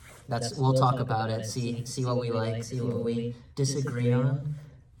 and we'll talk about it. See what we like, see what we disagree on.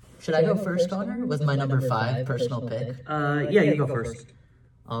 Should I go first, Connor, with my number 5 personal pick? Yeah, you go first.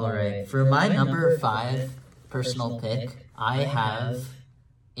 All right, for my number 5 personal pick, I have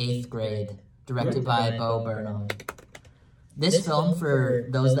 8th Grade, directed by Burnham. This film, for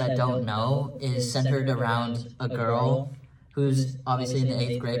those that don't know, is centered around a girl who's obviously in the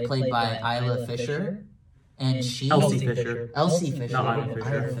 8th grade, played by Isla Fisher, and Elsie Fisher. Elsie Fisher. No, Isla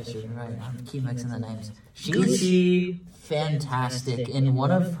Fisher. Isla Fisher, right. I keep mixing the names. She's fantastic. In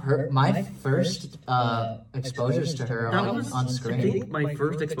one of my first exposures to her on screen. I think my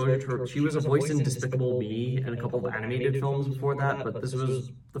first exposure to her, she was a voice in Despicable Me and a couple of animated films before that, but this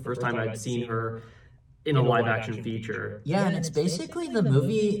was the first time I'd seen her in a live-action feature. Yeah, and it's basically the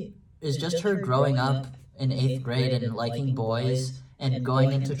movie is just her growing up in 8th grade and liking boys and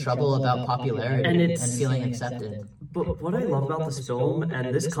going into trouble about popularity and feeling accepted. But what I love about this film,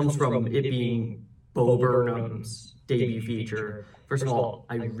 and this comes from it being Bo Burnham's debut feature. First of all,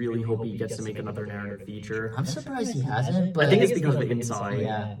 I really hope he gets to make another narrative feature. I'm surprised he hasn't, but I think it's because of Inside.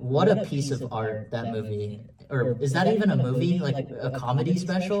 Yeah, what a piece of art that movie. Or is that even a movie? Like a comedy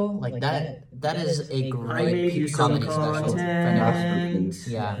special? Like that is a great comedy special.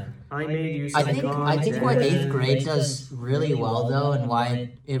 Yeah. I think what 8th grade does really well though, and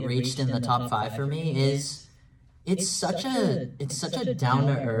why it reached in the top 5 for me is it's such a down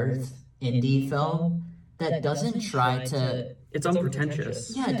to earth indie film that doesn't try to. It's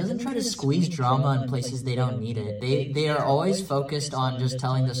unpretentious. Yeah, it doesn't try to squeeze drama in places they don't need it. They are always focused on just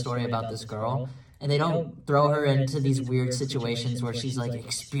telling the story about this girl. And they don't throw her into these weird situations where she's like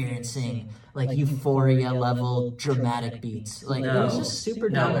experiencing like euphoria level dramatic beats. Like it was just super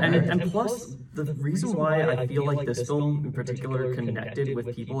down. And plus, the reason why I feel like this film in particular connected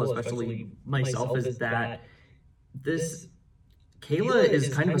with people, especially myself, is that Kayla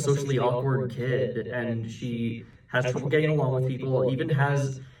is kind of a socially awkward kid, and she has trouble getting along with people. Even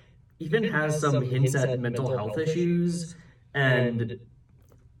has some hints at mental health issues, and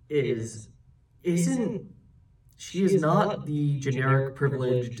she is not the generic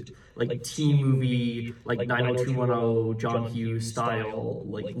privileged like teen movie like 90210 John Hughes style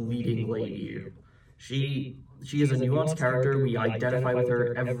like leading lady. She is a nuanced character. We identify with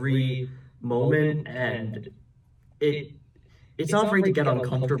her every moment, and it's not afraid to get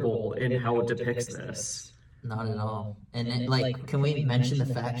uncomfortable in how it depicts this. Not at all. And can we mention the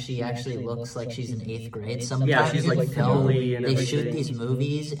fact she actually looks like she's in 8th grade? Sometimes yeah, she's like film, they everything. Shoot these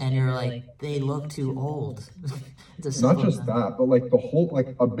movies, and you're like, they look too old. Not just that, but like the whole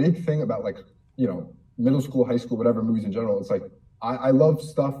a big thing about middle school, high school, whatever movies in general. It's like I love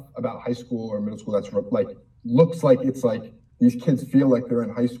stuff about high school or middle school that's like looks like it's like these kids feel like they're in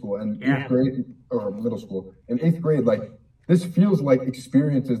high school and 8th grade or middle school. In 8th grade, like this feels like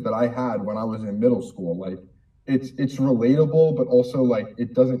experiences that I had when I was in middle school. Like it's relatable, but also like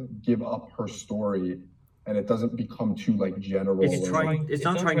it doesn't give up her story and it doesn't become too like general. It's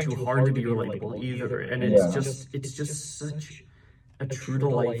not trying too hard to be relatable either, and it's just such a true to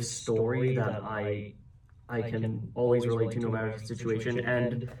life story that I can always relate to no matter the situation,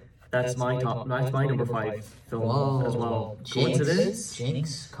 and that's my number 5 film as well. Coincidence?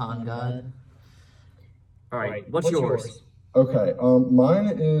 Jinx, Con God. All right, what's yours? Okay, mine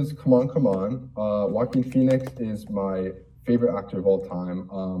is Come On, Come On. Joaquin Phoenix is my favorite actor of all time,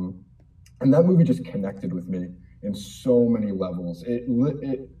 and that movie just connected with me in so many levels.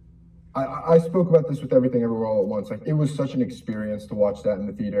 I spoke about this with Everything Everywhere All at Once. Like, it was such an experience to watch that in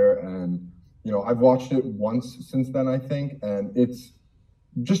the theater, and I've watched it once since then, I think, and it's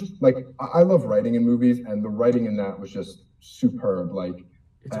just like I love writing in movies, and the writing in that was just superb. Like,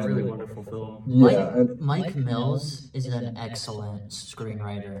 it's a really wonderful film. Yeah, Mike Mills is an excellent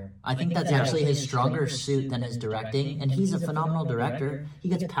screenwriter. I think that's actually his stronger suit than his directing, and he's a phenomenal director. He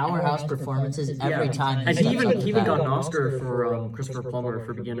gets powerhouse performances every time. And he even got an Oscar for Christopher Plummer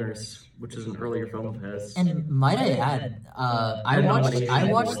for Beginners, which is an earlier film of his. And might I add, I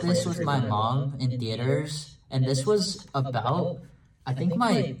watched this with my mom in theaters, and this was about, I think,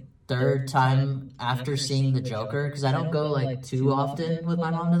 my third time after seeing the Joker, because I don't go like too often with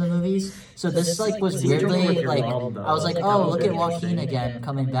my mom to the movies. So this was weirdly like, I was like, oh, look at Joaquin again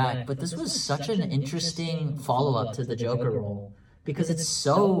coming back. But this was such an interesting follow-up to the Joker role, because it's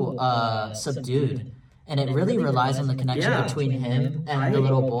so subdued, and it really relies on the connection between him and the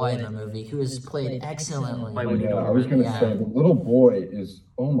little boy in the movie, who is played excellently. Yeah, I was gonna say, the little boy is,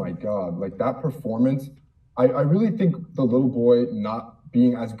 oh my God, like that performance. I really think the little boy not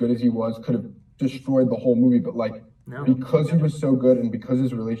being as good as he was could have destroyed the whole movie, but because he was so good, and because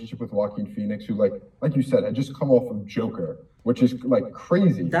his relationship with Joaquin Phoenix, who like you said, had just come off of Joker, which is like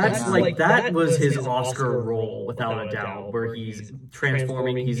crazy. That was his Oscar role without a doubt, where he's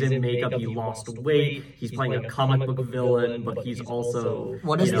transforming, he's in makeup, he lost weight, he's playing a comic book villain, but he's also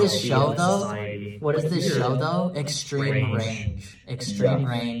What is this show though? Extreme range.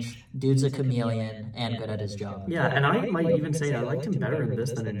 Dude's a chameleon and good at his job. Yeah, and I might even say I liked him better in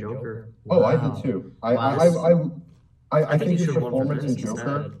this than in Joker. Oh, I did too. I think his performance in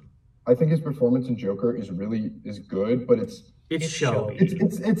Joker. I think his performance in Joker is good, but it's showy.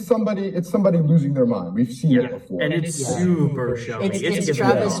 It's somebody losing their mind. We've seen it before, and it's super showy. It's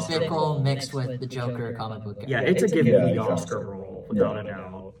Travis Bickle mixed with the Joker comic book character. Yeah, it's a give me the Oscar role without a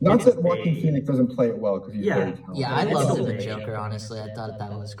doubt. Not that Joaquin Phoenix doesn't play it well, because he's very talented. Yeah, I loved him in Joker, honestly. I thought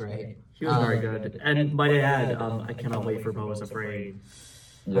that was great. He was very good. And might I add, I cannot wait for Beau is Afraid.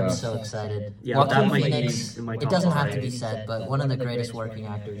 Yeah. I'm so excited. Yeah, Joaquin Phoenix, it doesn't have to be said, but one of the greatest working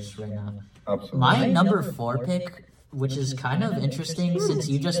actors right now. Absolutely. My number 4 pick, which is kind of interesting since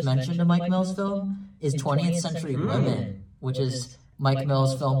you just mentioned a Mike Mills film, is 20th Century Women, which is Mike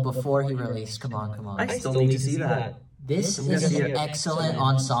Mills' film before he released Come On, Come On. I still need to see that. This is an excellent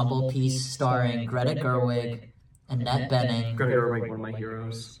ensemble piece starring Greta Gerwig, Annette Bening. Greta Gerwig, one of my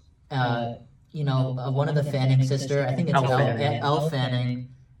heroes. One of the Fanning sister. I think it's Elle Fanning.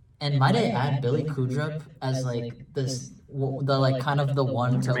 And might I add Billy Kudrup as kind of the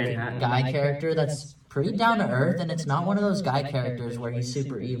one token guy character that's pretty down to earth, and it's not one of those guy characters where he's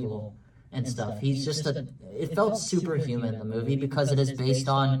super evil and stuff. He's just it felt superhuman, the movie, because it is based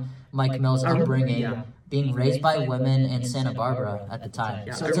on Mike Mills' upbringing, being raised by women in Santa Barbara at the time.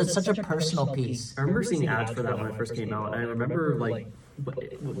 Yeah, so it's such a personal piece. I remember seeing ads for that when it first came out, and I remember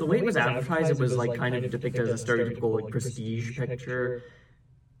the way it was advertised, it was kind of depicted as a stereotypical prestige picture.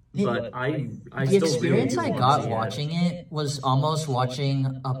 But the experience I got watching it was almost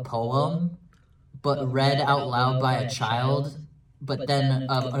watching a poem, but read out loud by a child, but then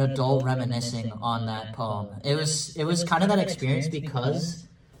an adult reminiscing on that poem. It was kind of that experience because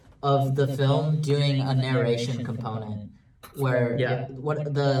of the film doing a narration component, where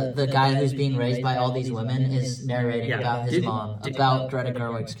the guy who's being raised by all these women is narrating about his mom, about Greta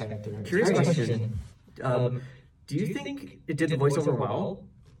Gerwig's character. Curious question. Do you think it did the voiceover well?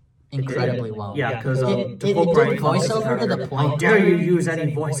 Incredibly well. Yeah, because it did voiceover to the point. How dare you use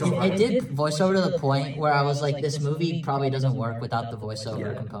any voiceover? It did voiceover to the point where I was like, this movie probably doesn't work without the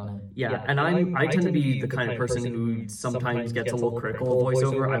voiceover component. Yeah, and I tend to be the kind of person who sometimes gets a little critical of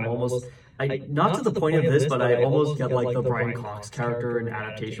voiceover. Not to the point of this, but I almost get like the Brian Cox character in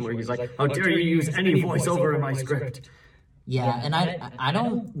Adaptation, where he's like, how dare you use any voiceover in my script? Yeah, and I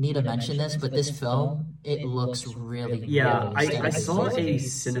don't need to mention this, but this film, it looks really, yeah, really I saw a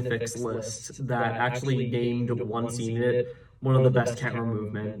Cinefix list that actually named one scene in it one of the best camera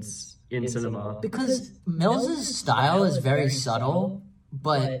movements in cinema. Because Mills' style is very subtle,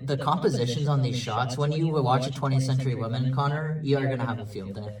 but the compositions on these shots, when you watch a 20th Century Women, Connor, you are going to have a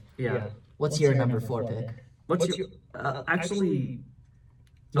field day. Yeah. What's your number 4 pick? What's your actually?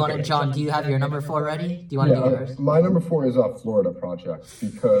 John, do you have your number 4 ready? Do you want to do yours? My number 4 is Florida Project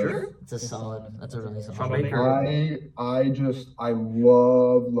because it's that's a really solid. Sean Baker. I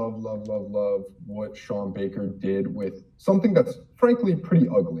love what Sean Baker did with something that's frankly pretty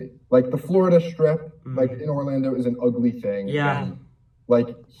ugly. Like the Florida Strip, like in Orlando, is an ugly thing. Yeah. And,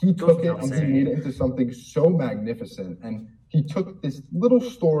 like he took it and he made it into something so magnificent, and he took this little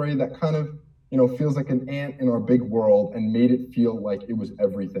story that kind of feels like an ant in our big world and made it feel like it was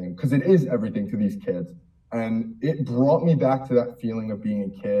everything, because it is everything to these kids. And it brought me back to that feeling of being a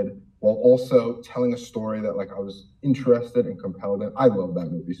kid while also telling a story that like I was interested and compelled in. I love that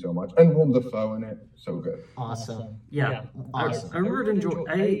movie so much. And Willem Dafoe in it, so good. Awesome. Yeah. Awesome. I remember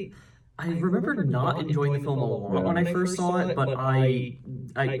not enjoying the film a lot when I first saw it, but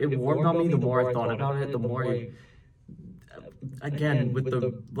it warmed on me the more I thought about it, the more again, with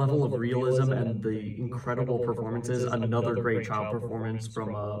the level of realism and the incredible performances, another great child performance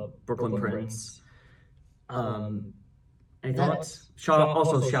from Brooklyn Prince. I thought,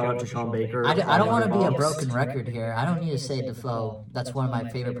 also shout out to Sean Baker. I don't want to be a broken record here. I don't need to say Dafoe. That's one of my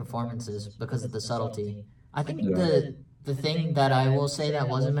favorite performances because of the subtlety. I think the thing that I will say that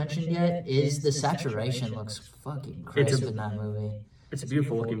wasn't mentioned yet is the saturation looks fucking crisp in that movie. It's a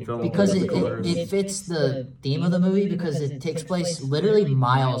beautiful looking film. Because it fits the theme of the movie, because it takes place literally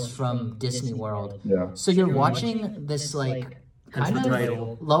miles from Disney World. Yeah. So you're watching this like kind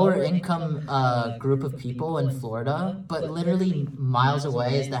of lower income group of people in Florida, but literally miles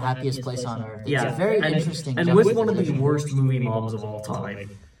away is the happiest place on earth. It's a very interesting. And with one of the worst movie moms of all time.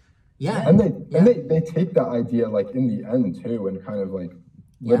 Yeah. And they take that idea like in the end too, and kind of like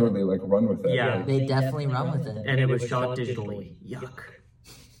literally like run with it. Yeah, they definitely run with it. And it was shot digitally. Yuck.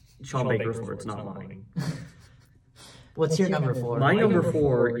 Sean Baker's words, not mine. What's your number 4? My number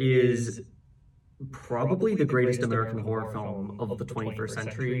 4 is probably the greatest American horror film of the 21st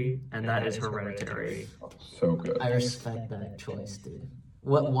century, and that is Hereditary. So good. I respect that choice, dude.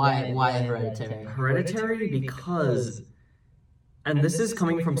 Why Hereditary? Hereditary because, and this is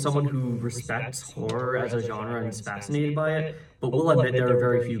coming from someone who respects horror as a genre and is fascinated by it, but will admit there are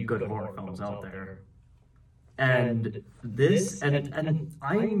very few good horror films out there. And this, and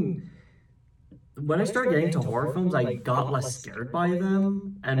when I started getting into horror films, I got less scared by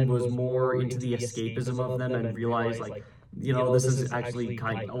them and was more into the escapism of them, and realized like, this is actually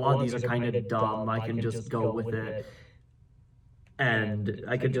a lot of these are kind of dumb. I can just go with it. And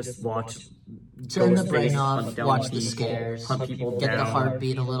I could just turn the brain off, watch the scares, hunt people get down. The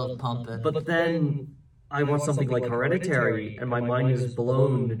heartbeat a little pumping. But then I watch something like Hereditary, and my mind is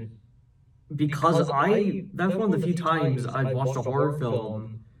blown because that's one of the few times I've watched a horror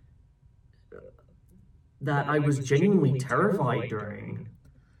film that I was genuinely terrified during.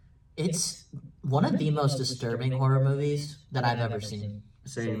 It's one of the most disturbing horror movies that I've ever seen.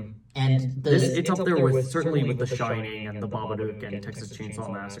 Same. And it's up there with certainly with The Shining and The Babadook and Texas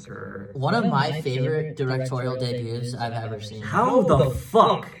Chainsaw Massacre. One of my favorite directorial debuts I've ever seen. How the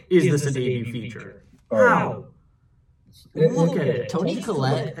fuck is this a debut feature? How? Look at it. Toni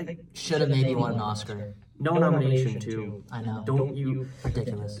Collette should have maybe won an Oscar. No nomination too. I know. Don't you?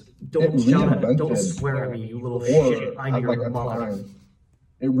 Ridiculous. Don't shout at me. Don't swear at me, you little shit. I'm your mother.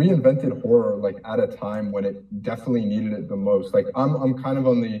 It reinvented horror like at a time when it definitely needed it the most. Like I'm kind of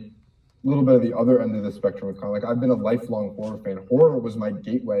on the little bit of the other end of the spectrum. Of kind of like I've been a lifelong horror fan. Horror was my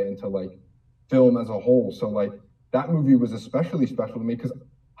gateway into like film as a whole. So like that movie was especially special to me because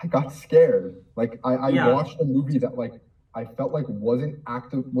I got scared. Like I watched a movie that like I felt like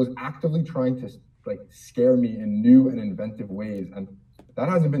was actively trying to like scare me in new and inventive ways, and that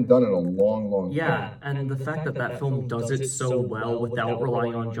hasn't been done in a long time. And the fact that film does it so well without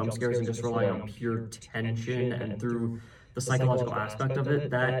relying on jump scares and just relying on pure tension and through the psychological aspect of it,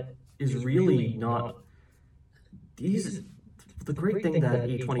 that is really not the great thing that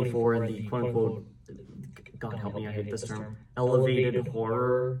A24 and the quote unquote, God help me, I hate this term, elevated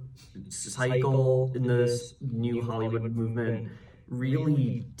horror cycle in this new Hollywood movement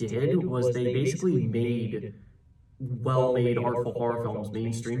really did was they basically made well-made artful horror films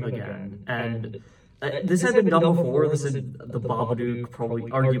mainstream again. And this had been done before. The Babadook probably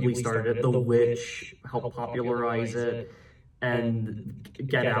arguably started it. The Witch helped popularize it, and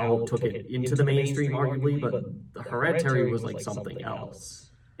Get Out took it into the mainstream arguably, but Hereditary was like something else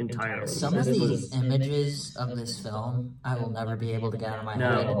entirely. Some of the images of this film I will never be able to get out of my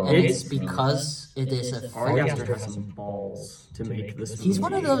head, and it's because it is a Ari Aster has some balls to make this movie. He's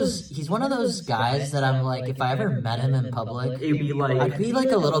one of those guys that I'm like, if I ever met him in public, I'd be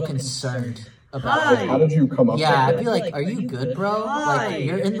like a little concerned. about Like, how did you come up Yeah, with I'd be like, are you good, bro? Like,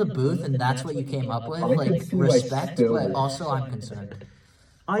 you're in the booth and that's what you came up with? I could Like, see, like, respect, stills. but also I'm concerned.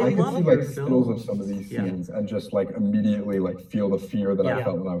 I could see like stills of some of these scenes and just like immediately like feel the fear that I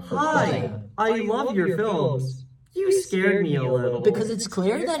felt when I was first watching it. I love your films. You scared me a little. Because it's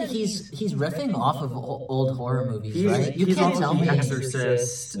clear that he's riffing off of old horror movies, right? You He's can't also tell The me.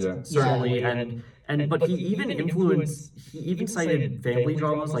 Exorcist, certainly, but he even cited family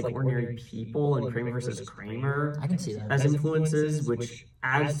dramas like Ordinary People and Kramer versus Kramer I can see that. as influences, which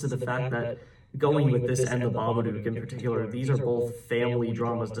adds to the fact that going with this and the Babadook in particular, these are both family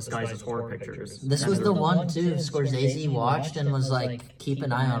dramas disguised as horror pictures. This was the one too Scorsese watched and was like, keep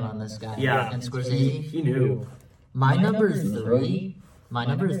an eye on this guy. Yeah, And Scorsese, he knew. My number three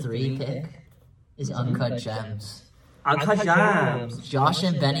pick is Uncut Gems. Uncut Gems. Josh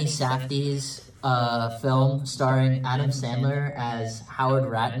and Benny Safdie's film starring Adam Sandler as Howard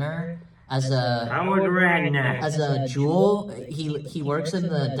Ratner. As a jewel, he works in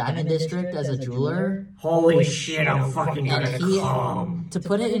the Diamond District as a jeweler. Holy shit, I'm fucking gonna come. To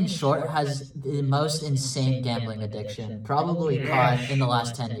put it in short, has the most insane gambling addiction, probably caught in the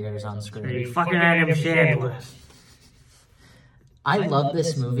last 10 years on screen. Fucking Adam Sandler. I love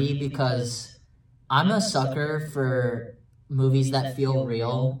this movie because I'm a sucker for movies that feel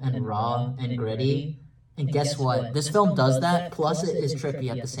real and raw and gritty. And guess what? This film does that, plus it is trippy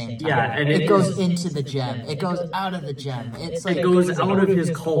at the same time. Yeah, and it goes into the gem. It goes out of the gem. It's like it goes out of his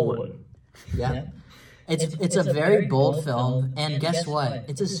colon. Yeah. It's a very bold film, and guess what?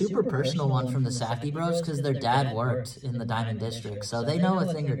 It's a super personal one from the Safdie bros because their dad worked in the Diamond District, so they know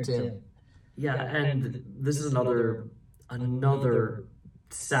a thing or two. Yeah, and this is another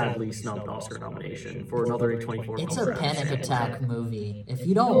sadly snubbed Oscar nomination for another A24. It's a panic attack movie. If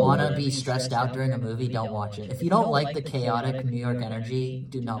you don't want to be stressed out during a movie, don't watch it. If you don't like the chaotic New York energy,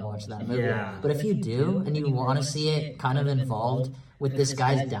 do not watch that movie. Yeah. But if you do, and you want to see it kind of involved with this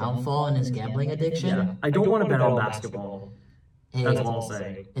guy's downfall and his gambling addiction, I don't want to bet on basketball. hey, That's all I'll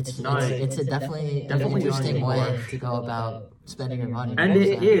say. it's a definitely an Definitely interesting not way anymore. to go about spending your money. And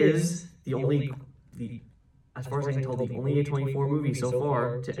it is as far as I can tell, the only A24 movie so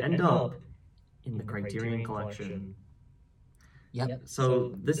far to end up in the Criterion Collection. Yep.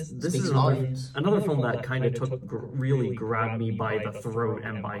 So this Speaks is volumes. another film that kind of really grabbed me by the throat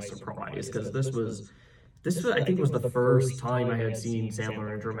and by surprise, because this was I think was the first time I had seen Sandler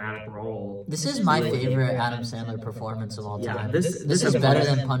in a dramatic role. This is my favorite Adam Sandler performance of all time. Yeah, this is better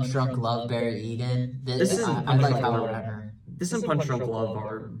than Punch Drunk Love, Barry Egan. I like Howard Ratner. This and Punch Drunk Love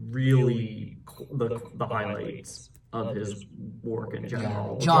are really the highlights of his work in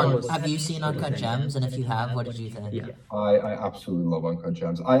general. John, have you seen Uncut Gems? And if you have, what did you think? Yeah. I absolutely love Uncut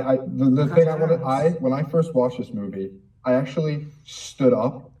Gems. The thing when I first watched this movie, I actually stood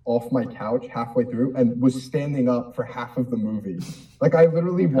up off my couch halfway through and was standing up for half of the movie. Like I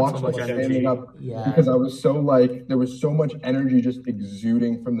literally watched it standing up because I was so like there was so much energy just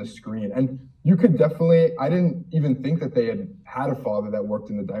exuding from the screen. And you could definitely, I didn't even think that they had a father that worked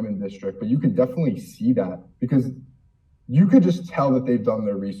in the Diamond District, but you could definitely see that because you could just tell that they've done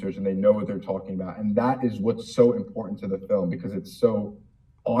their research and they know what they're talking about. And that is what's so important to the film because it's so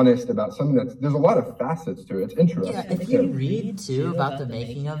honest about something there's a lot of facets to it. It's interesting. Yeah, if you read too about the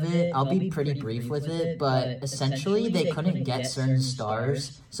making of it, I'll be pretty brief with it, but essentially they couldn't get certain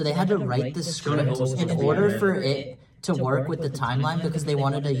stars, so they had to write the script in order for it to work with the timeline because they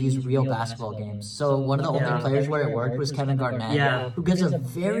wanted to use real basketball games. So one of the only players where it worked was Kevin Garnett, who gives a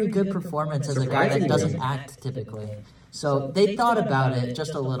very good performance as a guy that doesn't act typically. So they thought about it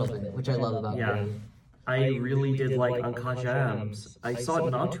just a little bit, which I love about it. I really did like Uncut Gems. I saw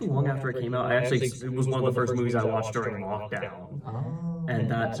it not too long after it came out. It was one of the first movies I watched during lockdown. And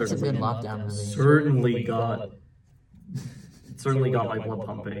that It's a good lockdown movie. certainly got my blood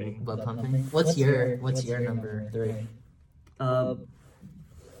pumping. Blood pumping? What's your number 3?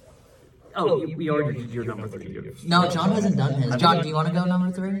 We already did your number 3. No, John hasn't done his. John, do you want to go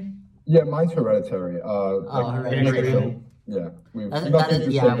number 3? Yeah, mine's Hereditary. Hereditary. Yeah,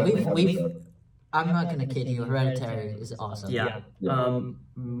 I'm not gonna kid you. Hereditary is awesome. Yeah.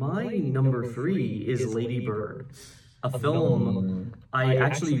 My number 3 is Lady Bird, a film I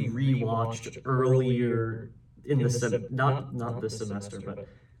actually rewatched earlier in the not this semester, but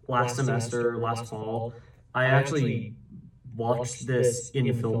last fall. I actually watched this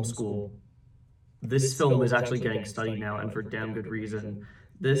in film school. This film is actually getting studied now, and for damn good reason.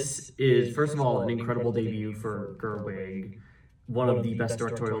 This is, first of all, an incredible debut for Gerwig, one of the best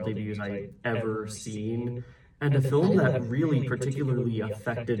directorial debuts I've ever seen, and a film that really particularly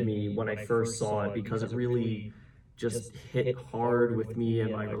affected me when I first saw it because it really just hit hard with me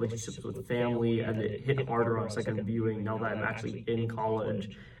and my relationships with family, and it hit harder on second viewing now that I'm actually in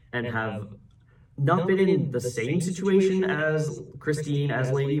college and have not been in the same situation as Christine,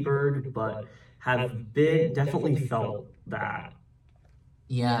 as Lady Bird, but have been definitely felt that.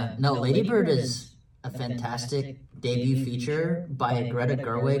 Yeah, no, Lady Bird is a fantastic debut feature by Greta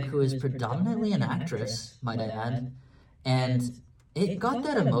Gerwig, who is predominantly an actress, might I add. And it got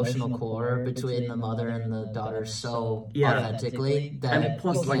that emotional core between the mother and the daughter so authentically that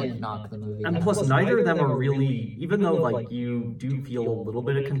plus, you can't knock the movie. And plus, neither of them are really, even though like you do feel a little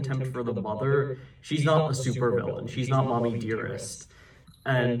bit of contempt for the mother, she's not a supervillain. She's not Mommy Dearest.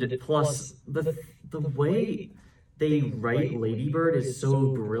 And plus, the way they write Lady Bird is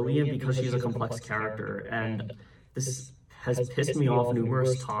so brilliant because she's a complex character, and this has pissed me off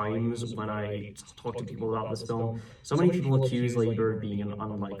numerous times when I talk to people about this film. So many people accuse Lady Bird of being an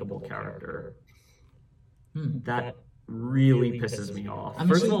unlikable character. That really pisses me off. I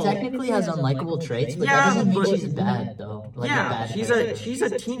mean, she technically has unlikable traits, but that doesn't mean she's bad, though. Like she's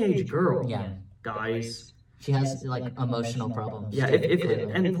a teenage girl. Yeah, guys. She has like emotional problems. Yeah,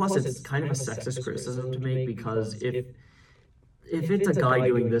 and plus it's kind of a sexist criticism to make, because if it's a guy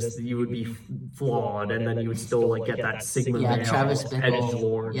doing this, you would be flawed, and then you would still like get that Sigma male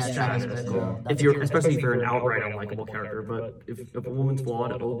edgelord status. If you're, especially if you're an outright unlikable character, but if a woman's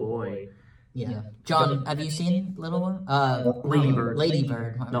flawed, oh boy. Yeah. John, have you seen Little Women? Lady Bird. Lady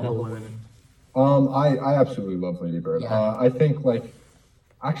Bird. Not Little Women. I absolutely love Lady Bird. Yeah. I think like.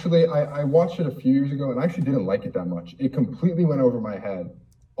 Actually, I watched it a few years ago, and I actually didn't like it that much. It completely went over my head,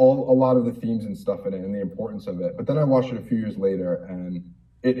 a lot of the themes and stuff in it and the importance of it. But then I watched it a few years later, and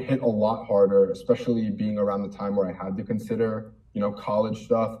it hit a lot harder, especially being around the time where I had to consider, college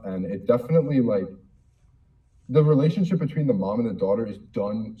stuff. And it definitely, like, the relationship between the mom and the daughter is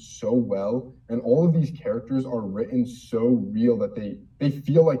done so well, and all of these characters are written so real that they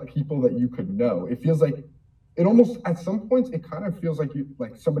feel like people that you could know. It feels like, it almost, at some points, it kind of feels like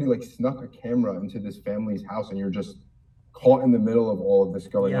somebody snuck a camera into this family's house, and you're just caught in the middle of all of this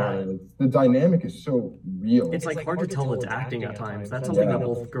going on. The dynamic is so real. It's like hard to tell it's acting at times. That's something that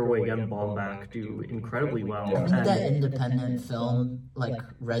both Gerwig and Baumbach do incredibly well. I think that independent film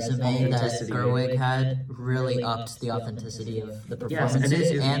resume that Gerwig had really upped the authenticity of the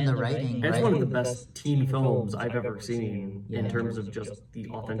performances and the writing. It's one of the best teen films I've ever seen in terms of just the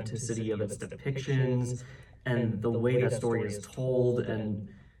authenticity of its depictions and the way that story is told, and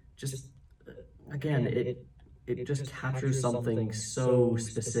just again it just captures something so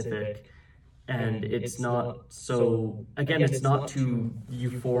specific, and it's not to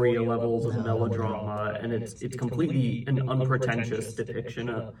Euphoria levels of melodrama, and it's completely an unpretentious depiction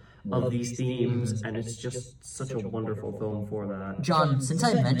of these themes, and it's just such a wonderful film for that. John, since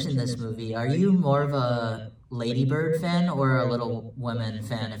I mentioned this movie, are you more of a Lady Bird fan or a Little Women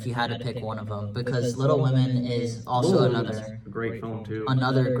fan, if you had to pick one of them? Because Little Women is also another great film too.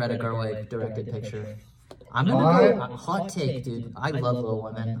 Another Greta Gerwig directed picture. I'm gonna go hot take, dude. I love Little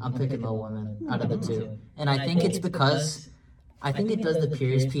Women. I'm picking Little Women out of the two, and I think it's because I think it does the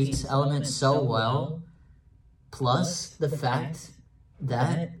period piece element so well, plus the fact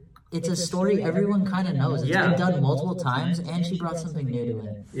that it's a story everyone kind of knows. It's been done multiple times, and she brought something new to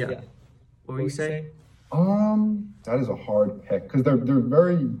it. Yeah. What were you saying? That is a hard pick because they're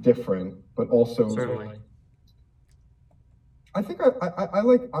very different, but also certainly. I think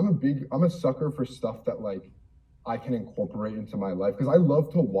I'm a sucker for stuff that I can incorporate into my life, because I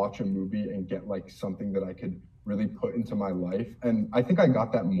love to watch a movie and get something that I could really put into my life. And I think I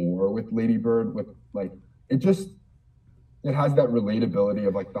got that more with Lady Bird, with it has that relatability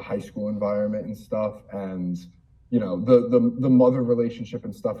of the high school environment and stuff. And the mother relationship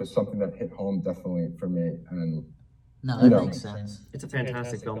and stuff is something that hit home definitely for me. And no, that makes sense. It's a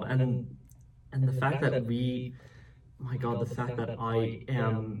fantastic film, and the fact that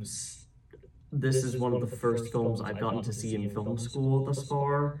this is one of the first films I've gotten to see in film school thus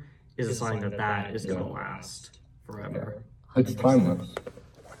far is a sign that is going to last forever. It's timeless.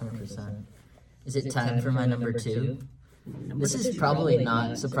 100%. Is it time for my number two? This is probably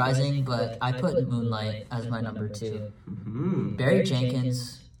not surprising, but I put Moonlight as my number two. Mm-hmm. Barry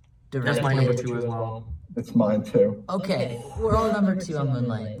Jenkins directed. That's my number two as well. It's mine too. Okay, we're all number two on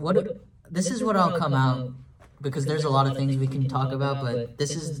Moonlight. This is what I'll come out, because there's a lot of things we can talk about, but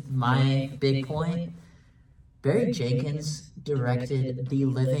this is my big point. Barry Jenkins directed the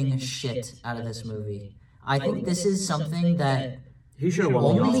living shit out of this movie. I think this is something that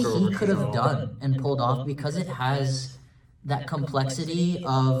only he could have done and pulled off, because it has that complexity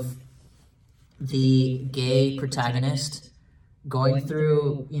of the gay protagonist going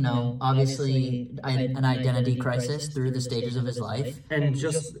through, obviously an identity crisis through the stages of his life. And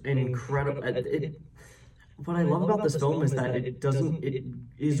just incredible. What I love about this film is that it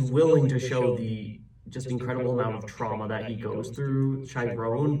is willing to show the just incredible amount of trauma that he goes through,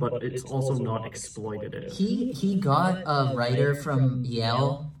 Chiron, but it's also not exploitative. He got a writer from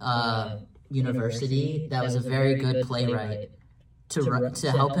Yale University that was a very good playwright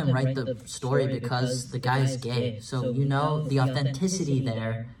to help him write the story because the guy's gay. So the authenticity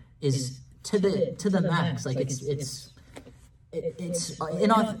there is to the max. Like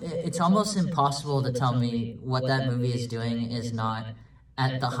it's almost impossible to tell me what that movie is doing is not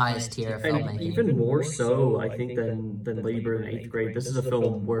at the highest tier of filmmaking. And even more so, I think, than Lady Bird in 8th grade. This is a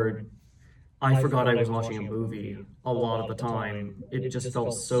film where I forgot I was watching a movie a lot of the time. It just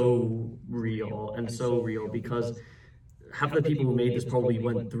felt so real because half the people who made this probably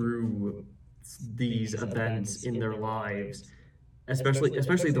went through these events in their lives,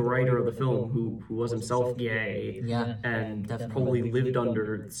 especially the writer of the film who was himself gay and probably lived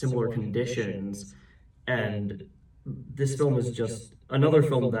under similar conditions. And this film is just another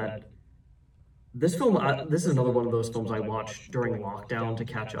film this is another one of those films I watched during lockdown to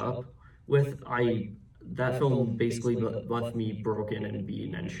catch up with. That film basically left me broken and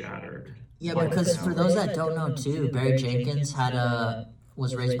beaten and shattered. Yeah, because for those that don't know too, Barry Jenkins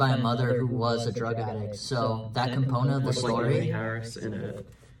was raised by a mother who was a drug addict. So that component of the story, Harris in it.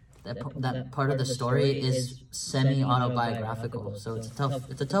 That part of the story is semi-autobiographical, so it's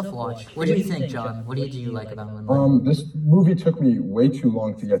a tough watch. What do you think, John? What did you like about Moonlight? This movie took me way too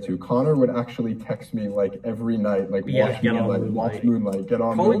long to get to. Connor would actually text me like every night, like watch Moonlight, get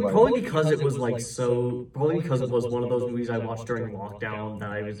on Moonlight. Probably because it was one of those movies I watched during lockdown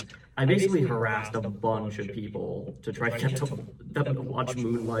that I basically harassed a bunch of people to try to get them to watch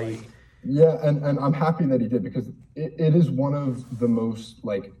Moonlight. Yeah, and I'm happy that he did because it is one of the most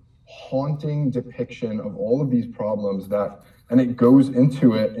like haunting depiction of all of these problems and it goes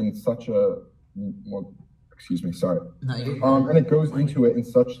into it in such a and it goes into it in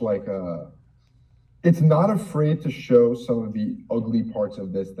such like it's not afraid to show some of the ugly parts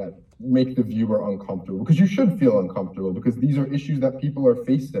of this that make the viewer uncomfortable, because you should feel uncomfortable because these are issues that people are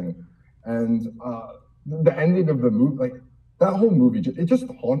facing. And the ending of the movie, like that whole movie, it just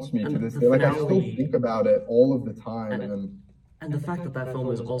haunts me to this day. Like I still think about it all of the time. And the fact that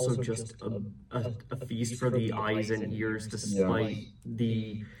film is also just a feast for the eyes and ears, despite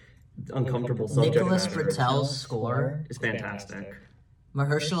the uncomfortable subject Nicholas matter. Britell's score is fantastic.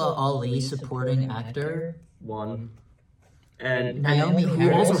 Mahershala Ali, supporting actor. And Naomi who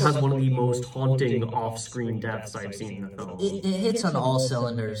Harris also has one of the most haunting off-screen deaths I've seen in the film. It hits on all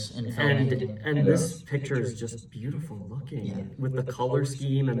cylinders in filmmaking. And this picture is just beautiful looking, with the color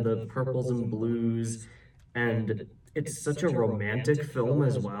scheme and the purples and blues, and it's such a romantic film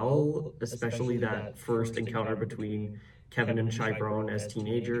as well, especially that first encounter between Kevin and Chiron as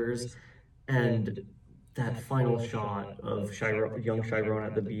teenagers, and that final shot of young Chiron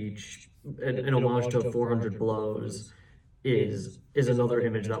at the beach, an homage to 400 Blows, is another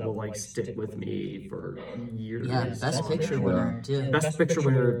image that will like stick with me for years. Yeah, best picture winner too. Best picture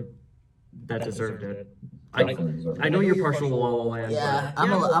winner that deserved it. I know you're partial to La La Land. Yeah,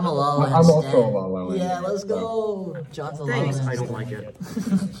 I'm a La La Land. I'm also a La La Land. Yeah, let's go. John's a La La Land. I don't like it.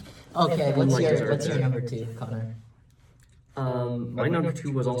 Okay, what's your number 2, Connor? My number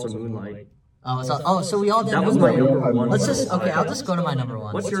 2 was also Moonlight. So we all did. That was my number 1. I'll just go to my number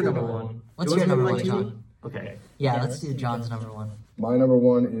 1. What's your number 1? What's your number 1, John? Okay. Yeah, let's do John's number 1. My number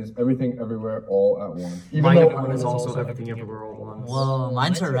 1 is Everything Everywhere All at Once. My number 1 is also Everything Everywhere All at Once. Whoa,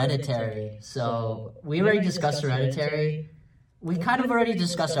 mine's Hereditary. So we already discussed Hereditary. We kind of already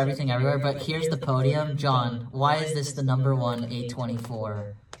discussed Everything Everywhere, but here's the podium. John, why is this the number 1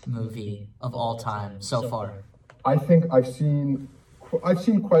 A24 movie of all time so far? I think I've seen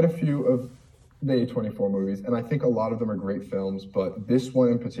quite a few of the A24 movies, and I think a lot of them are great films, but this one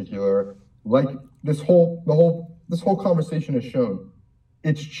in particular, like this whole conversation has shown,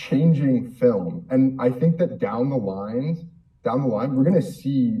 it's changing film. And I think that down the line, we're going to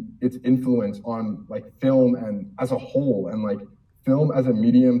see its influence on like film and as a whole, and like film as a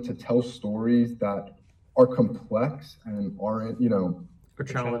medium to tell stories that are complex and aren't,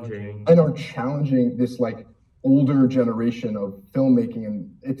 are challenging this like older generation of filmmaking.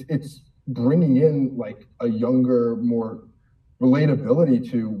 And it's bringing in like a younger, more relatability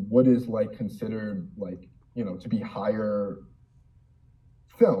to what is like considered like, to be higher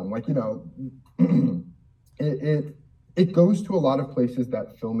film. Like, it goes to a lot of places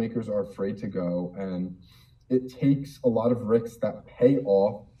that filmmakers are afraid to go, and it takes a lot of risks that pay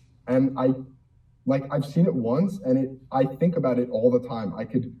off. And like I've seen it once, and I think about it all the time. I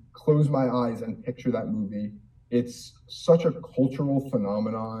could close my eyes and picture that movie. It's such a cultural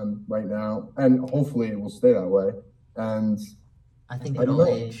phenomenon right now, and hopefully it will stay that way. And I think it'll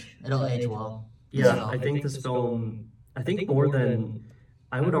age well. Yeah, I think this film, I think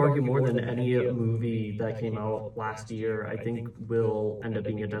I would argue more than any movie that came out last year, I think will end up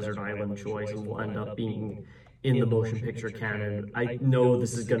being a desert island choice and will end up being in the motion picture canon. I know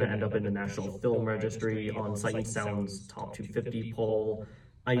this is going to end up in the National Film Registry on Sight and Sound's top 250 poll.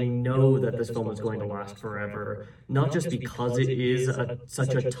 I know that this film is going to last forever, not just because it is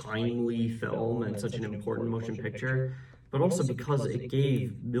such a timely film and such an important motion picture, but also because it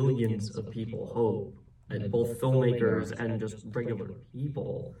gave millions of people hope, and both filmmakers and just regular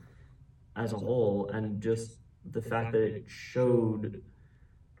people as a whole, and just the fact that it showed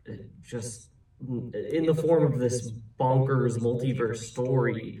just in the form of this bonkers multiverse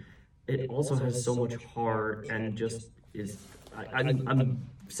story, it also has so much heart and just is. I'm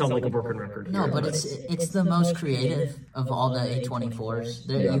sound like a broken record here. No, but it's the most creative of all the A24s.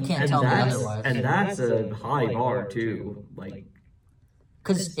 You can't tell me otherwise. And that's a high bar too. Like,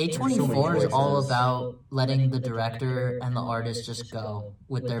 because A24 is all about letting the director and the artist just go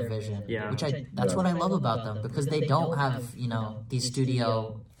with their vision. Yeah. That's what I love about them, because they don't have, these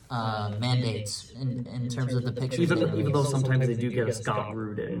studio mandates in terms of the pictures. Even though sometimes they do get a Scott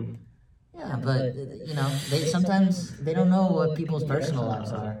Rudin. Yeah, but they don't know what people's personal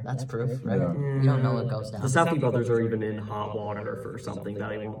lives are. That's proof, right? You don't know what goes down. The Safdie brothers are even in hot water for something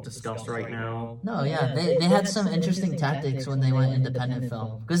that I won't discuss right now. No, yeah, they had some interesting tactics when they went independent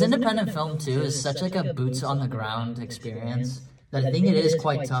film, because independent film too is such like a boots on the ground experience that I think it is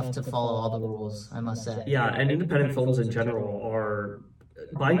quite tough to follow all the rules, I must say. Yeah, and independent films in general are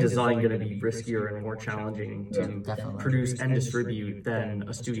by design going to be riskier and more challenging to produce and distribute than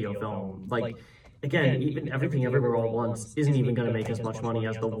a studio film. Like, again, even Everything Everywhere All at Once isn't even going to make as much money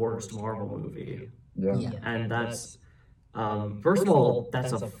as the worst Marvel movie. Yeah. And that's, first of all,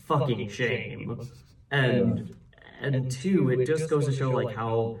 that's a fucking shame. And two, it just goes to show like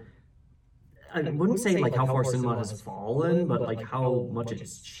how, I wouldn't say like how far cinema has fallen, but like how much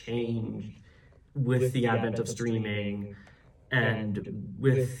it's changed with the advent of streaming and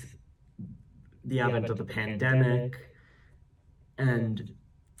with the advent of the pandemic. And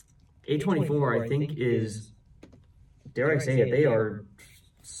A24, I think, is, dare I say it, they are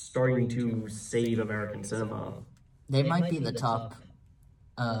starting to save American cinema. They might be the top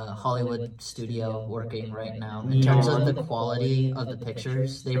Hollywood studio working right now in terms of the quality of the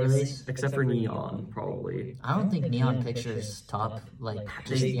pictures they release. Except for Neon, probably. I don't think Neon Pictures top, like,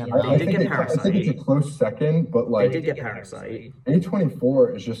 just They I did get Parasite. I think it's a close second, but like They did get Parasite.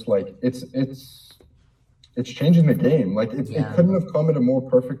 A24 is just like it's changing the game. Like it couldn't have come at a more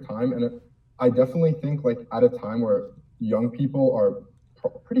perfect time, and I definitely think like at a time where young people are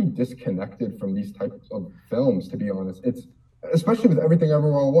pretty disconnected from these types of films. To be honest, it's especially with Everything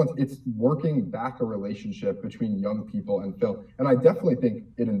Everywhere All at Once, it's working back a relationship between young people and film, and I definitely think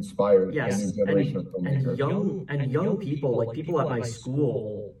it inspired a new generation of filmmakers. And young people, like people at my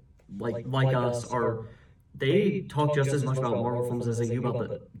school, like us, they talk just as much about Marvel films as they do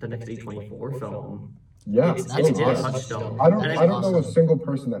about the next A24 film. Yeah, it's a touchstone. I don't know a single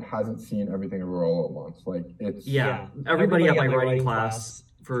person that hasn't seen Everything Everywhere All at Once. Like it's everybody at my writing class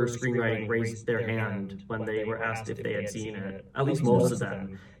for screenwriting raised their hand when they were asked if they had seen it, at least most of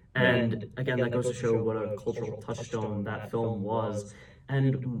them. And again, that goes to show what a cultural touchstone that film was.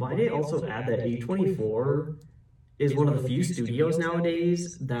 And might I also add that A24 is one of the few studios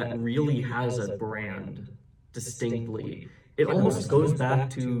nowadays that really has a brand distinctly. It almost goes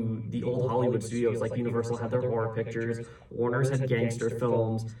back to the old Hollywood studios, like Universal had their horror pictures, Warner's had gangster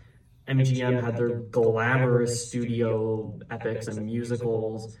films, MGM had their glamorous studio epics and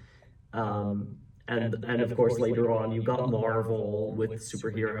musicals, and of course later on you got Marvel with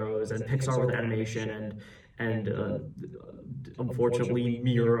superheroes and Pixar with animation and unfortunately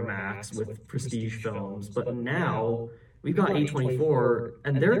Miramax with prestige films. But now we've got A24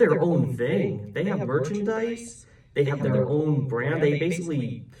 and they're their own thing. They have merchandise, they have their own brand.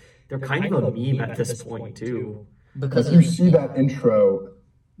 They're kind of a meme at this point too. Because you see that intro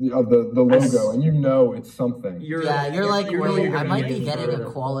of the logo, and you know it's something. You're like, wait, I might be getting a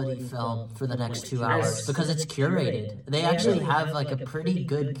quality film for the next 2 hours because it's curated. They actually have like a pretty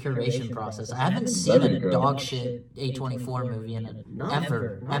good curation process. I haven't seen a dog shit A24 movie in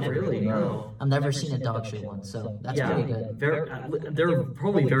ever. Really, no. I've never seen a dog shit one, so that's pretty good. There are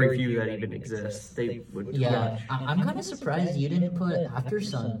probably very few that even exist. They would. Yeah, I'm kind of surprised you didn't put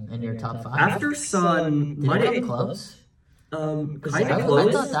Aftersun in your top 5. Aftersun might have close. Kind of I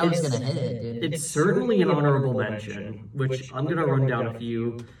close. thought that was gonna hit it, dude. It's certainly an honorable mention, which I'm gonna run down a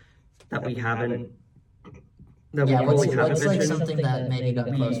few that we haven't. That Yeah, we what's probably haven't like mentioned. something that maybe got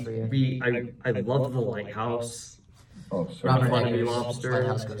close for you? I loved the Lighthouse. Oh, so Robert Fun Eggers, Lobster.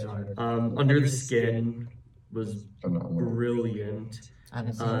 Lighthouse goes hard. Under the Skin was phenomenal. brilliant. I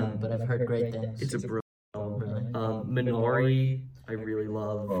haven't seen it, but I've heard great things. It's a brilliant film. Really? Minari, I really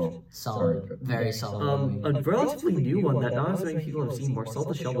loved. Oh, Solid, very solid movie. A relatively new one that not as many people have seen, Marcel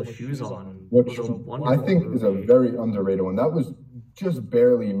the Shell with Shoes On. which was a I wonderful think is a movie. very underrated one. That was just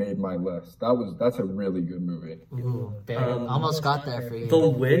barely made my list. That's a really good movie. Ooh, almost got there for you. The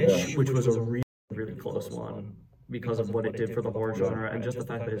Witch, which was a really, really close one because of what it did for the horror genre and just the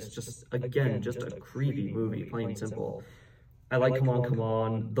fact that it's just, again, just a creepy movie, plain and simple. I like Come On, Come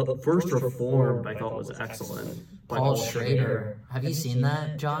On. The first Reformed I thought was excellent. by Paul Schrader. Have you seen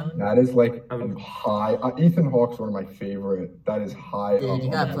that, John? That is like high. Ethan Hawke's one of my favorite. That is high. Dude,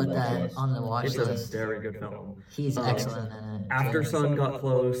 you gotta put my that list. on the watch It's list. a very good film. He's excellent in it. Aftersun got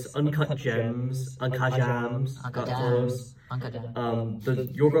close. Uncut Gems, Uncut Jams Uncle got close. Uncle Dan. The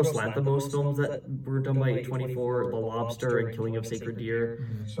Yorgos Lanthimos films that were done by A24, The Lobster and Killing of Sacred Deer.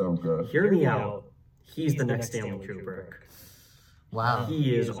 So good. Hear me out. He's the next Stanley Kubrick. Wow.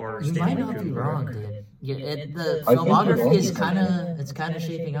 He is our You Stanley might not Kubrick. be wrong, dude. The I think you're filmography wrong. is kind of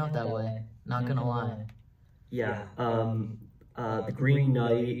shaping out that way. Not gonna lie. Yeah. The Green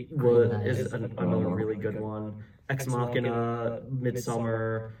Knight is another really good one. Ex Machina,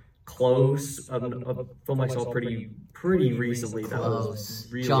 Midsummer, Close, a film I saw pretty recently. That Close. was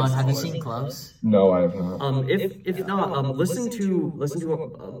really John, have you solid. seen Close? No, I have not. If not, listen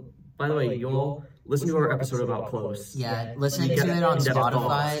to. By the way, y'all listen to our episode about Close. Yeah, listen to it on In-depth Spotify.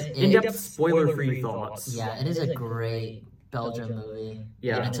 thoughts. In-depth, spoiler-free thoughts. Yeah, it is a great Belgian movie.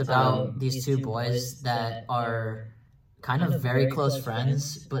 Yeah, And it's about these two boys that are kind of very close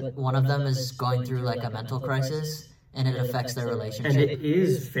friends, but one of them is going through like a mental crisis, and it affects their And relationship. it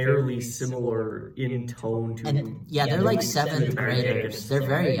is fairly similar in tone to. And yeah, they're like seventh to graders. They're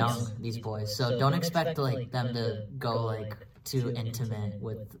very young, these boys. So don't expect like them to go like too intimate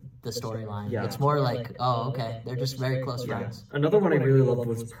with the storyline. Yeah. It's more like, oh, okay, they're just very close friends. Another one I really loved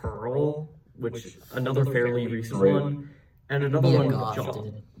was Pearl, which another fairly recent Great. one, and another Mia one. Goth, John.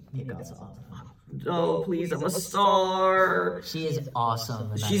 dude. Mia Goth's awesome. Oh, please, I'm a star. She is awesome. in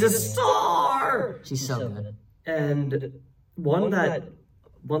that She's a movie. star. She's so good. And one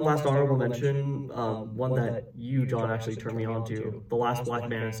last honorable mention, one that you, John, actually turned me on to, The Last Black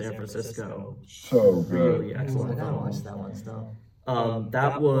Man in San Francisco. So good. Really I excellent gotta film. watch that one still.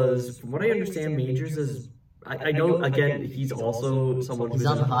 That was, from what I understand, Majors is. I know, again, he's also someone who's He's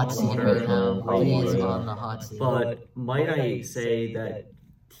on the hot seat right now. Oh, He is yeah. on the hot seat. But might I say that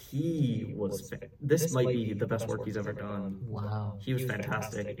he was. This might be the best work he's ever done. Wow. He was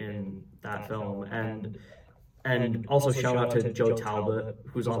fantastic in that film, and also shout out to Joe Talbot,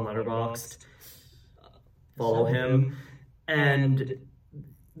 who's on Letterboxd. Follow him, and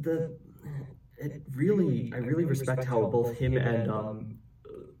I really respect how both him and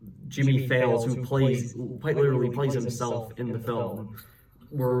Jimmy Fails, who quite literally plays himself in the film,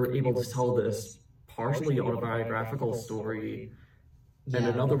 were able to tell this partially autobiographical story. And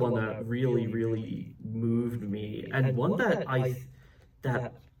Yeah. another one that really moved me, and one that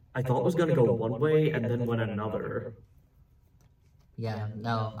I thought was going to go one way and then went another. Yeah,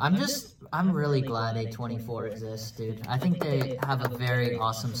 no. I'm really glad A24 exists, dude. I think they have a very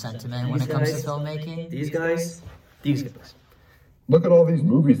awesome sentiment when it comes to filmmaking. These guys. Look at all these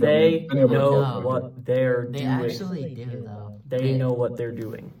movies that They we've been able know to what they're They doing. actually do, though. They know what they're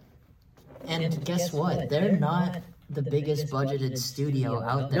doing. And guess what? They're not the biggest budgeted studio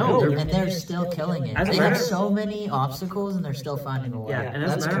out there. No. And they're still killing it. As a They matter- have so many obstacles and they're still finding a way. Yeah, and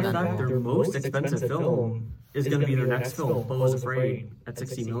as a matter of fact, their most expensive film is going to be their next film, Beau is Afraid, at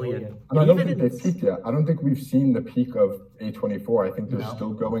 $60 million. And I don't think they've peaked yet. I don't think we've seen the peak of A24. I think they're No. still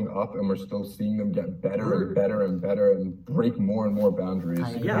going up, and we're still seeing them get better and better and better and break more and more boundaries.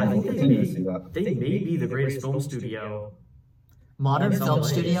 Yeah, I and think we'll continue to see that. they may be the greatest film studio. Modern Some film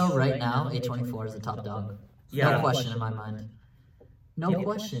ways. studio right now, A24 is the top dog. Yeah. No question in my mind. No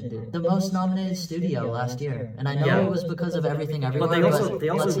question, dude. The most nominated studio last year. And I know Yeah. it was because of Everything Everywhere, But let's they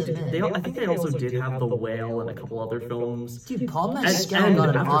admit. I think they also did have The Whale and a couple other films. Dude, Paul And Mescal got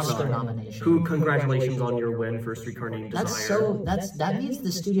an Aftersun, Oscar nomination. Who, congratulations on your win for Streetcar Named Desire. That means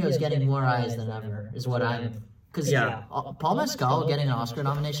the studio is getting more eyes than ever, is what I'm. Because Yeah. Paul Mescal getting an Oscar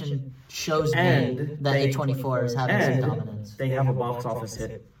nomination shows me And that they- A24 is having some dominance. They have a box office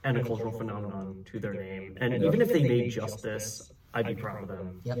hit and a cultural phenomenon to their name. And even if they made just this, I'd be proud of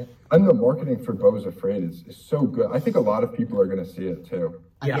them. Yep. And the marketing for Beau is Afraid is so good. I think a lot of people are going to see it too.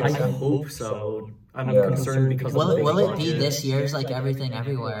 I hope so. I'm concerned because will it be this year's like Everything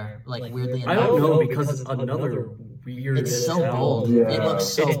Everywhere? Like weirdly enough? I don't know because it's another weird. It's so bold. Yeah. It looks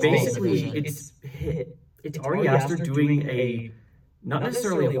so it's bold. basically it's Ari Aster doing a not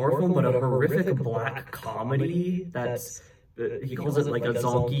necessarily a horror film, but a horrific black comedy. That's he calls it like a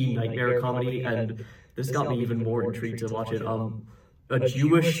zombie nightmare comedy, and this got me even more intrigued to watch it. A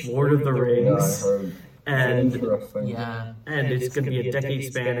Jewish Lord of the Rings, and it's going to be a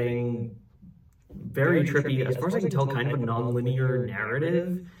decade-spanning, very trippy, as far as I can tell, kind of a non-linear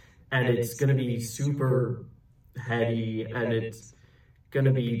narrative, and it's going to be super heady, and it's going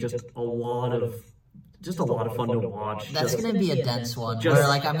to be just a lot of fun to watch. That's going to be a dense one, where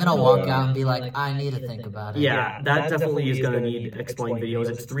like I'm going to walk out and be like, I need to think about it. Yeah, that definitely is going to need explained videos.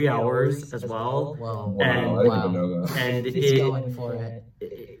 It's 3 hours as well. Whoa. Wow, I didn't even know that. And He's going for it.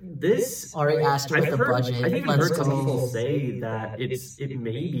 This Ari Aster with the budget. I've even heard some people say that it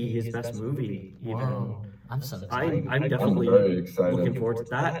may be his best movie. Even. Whoa. I'm so excited. I'm definitely very excited. looking forward to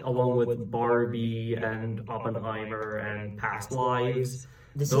that, along with Barbie and Oppenheimer and Past Lives.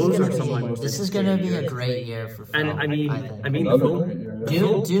 This is gonna be a great year for film. And I mean the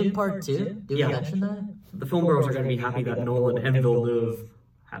film. Dune Part 2. Did we mention that? The film bros are gonna be happy that Nolan and Villeneuve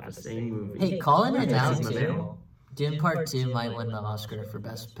have the same movie. Hey, calling it now too. Dune Part 2 might win the Oscar for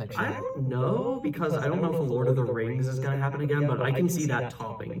Best Picture. I don't know, because I don't know if The Lord of the Rings is going to happen again, but I can see that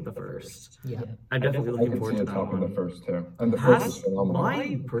topping the first. Yeah. I'm definitely looking forward to that topping one. the first too. And the first is phenomenal.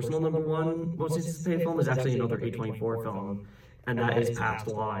 My personal number one most anticipated film is actually another A24 film, and that is Past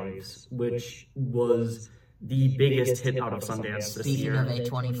Lives, which was the biggest hit out of Sundance this Speaking year. of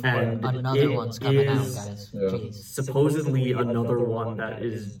A24, And another one's coming out, is guys. Yeah. Jeez. supposedly another one that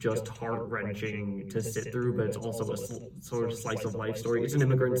is just heart-wrenching to sit through, but it's also a sort of slice of life story. It's an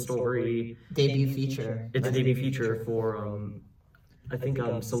immigrant story. Debut feature. It's a debut feature for I think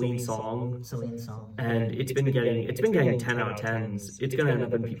Celine Song. Celine Song. And it's been getting 10 out of 10s. It's gonna end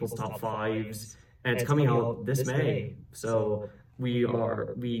up in people's top 5s, and it's coming out this May. So we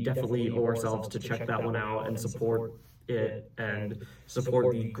definitely owe ourselves to check that one out and support it and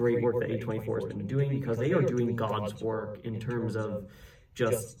support the great work that A24 has been doing, because they are doing God's work in terms of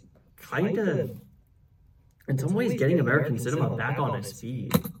just kind of, in some ways, getting American cinema back on its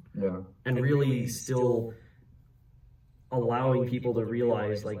feet. Yeah. And really still allowing people to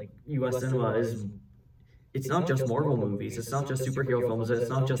realize, like, U.S. cinema it's not just Marvel movies, it's not just superhero films, it's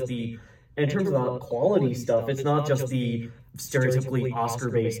not just in terms of the quality stuff, it's not just the stereotypically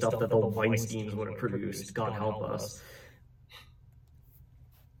Oscar-based stuff that the Weinsteins would have produced, God help us.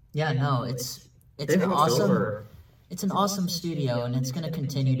 Yeah, no, it's an awesome studio, and it's going to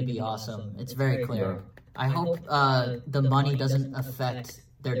continue to be awesome. It's very clear. I hope the money doesn't affect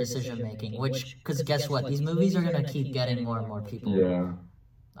their decision making, because guess what? These movies are going to keep getting more and more people. Yeah.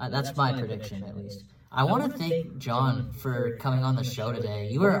 That's my prediction, at least. I want to thank John for coming on the show today.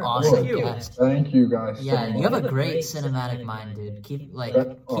 You were an awesome guest. Thank you guys. Yeah, you have a great cinematic mind, dude. Keep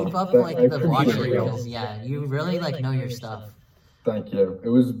up the watching, because you really know your stuff. Thank you. It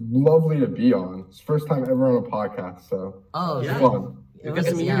was lovely to be on. It's the first time ever on a podcast, so yeah. Fun. It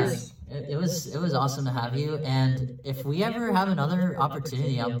was awesome to have you, and if we ever have another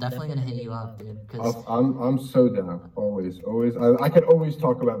opportunity, I'm definitely gonna hit you up, dude. I'm so down. Always. I can always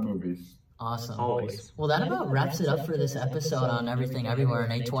talk about movies. Awesome. Always. Well, that about wraps it up for this episode on Everything Everywhere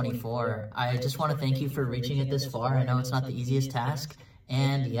in A24. I just want to thank you for reaching it this far. I know it's not the easiest task.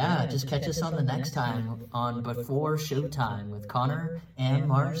 And yeah, just catch us on the next time on Before Showtime with Connor and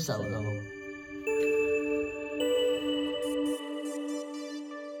Marcelo.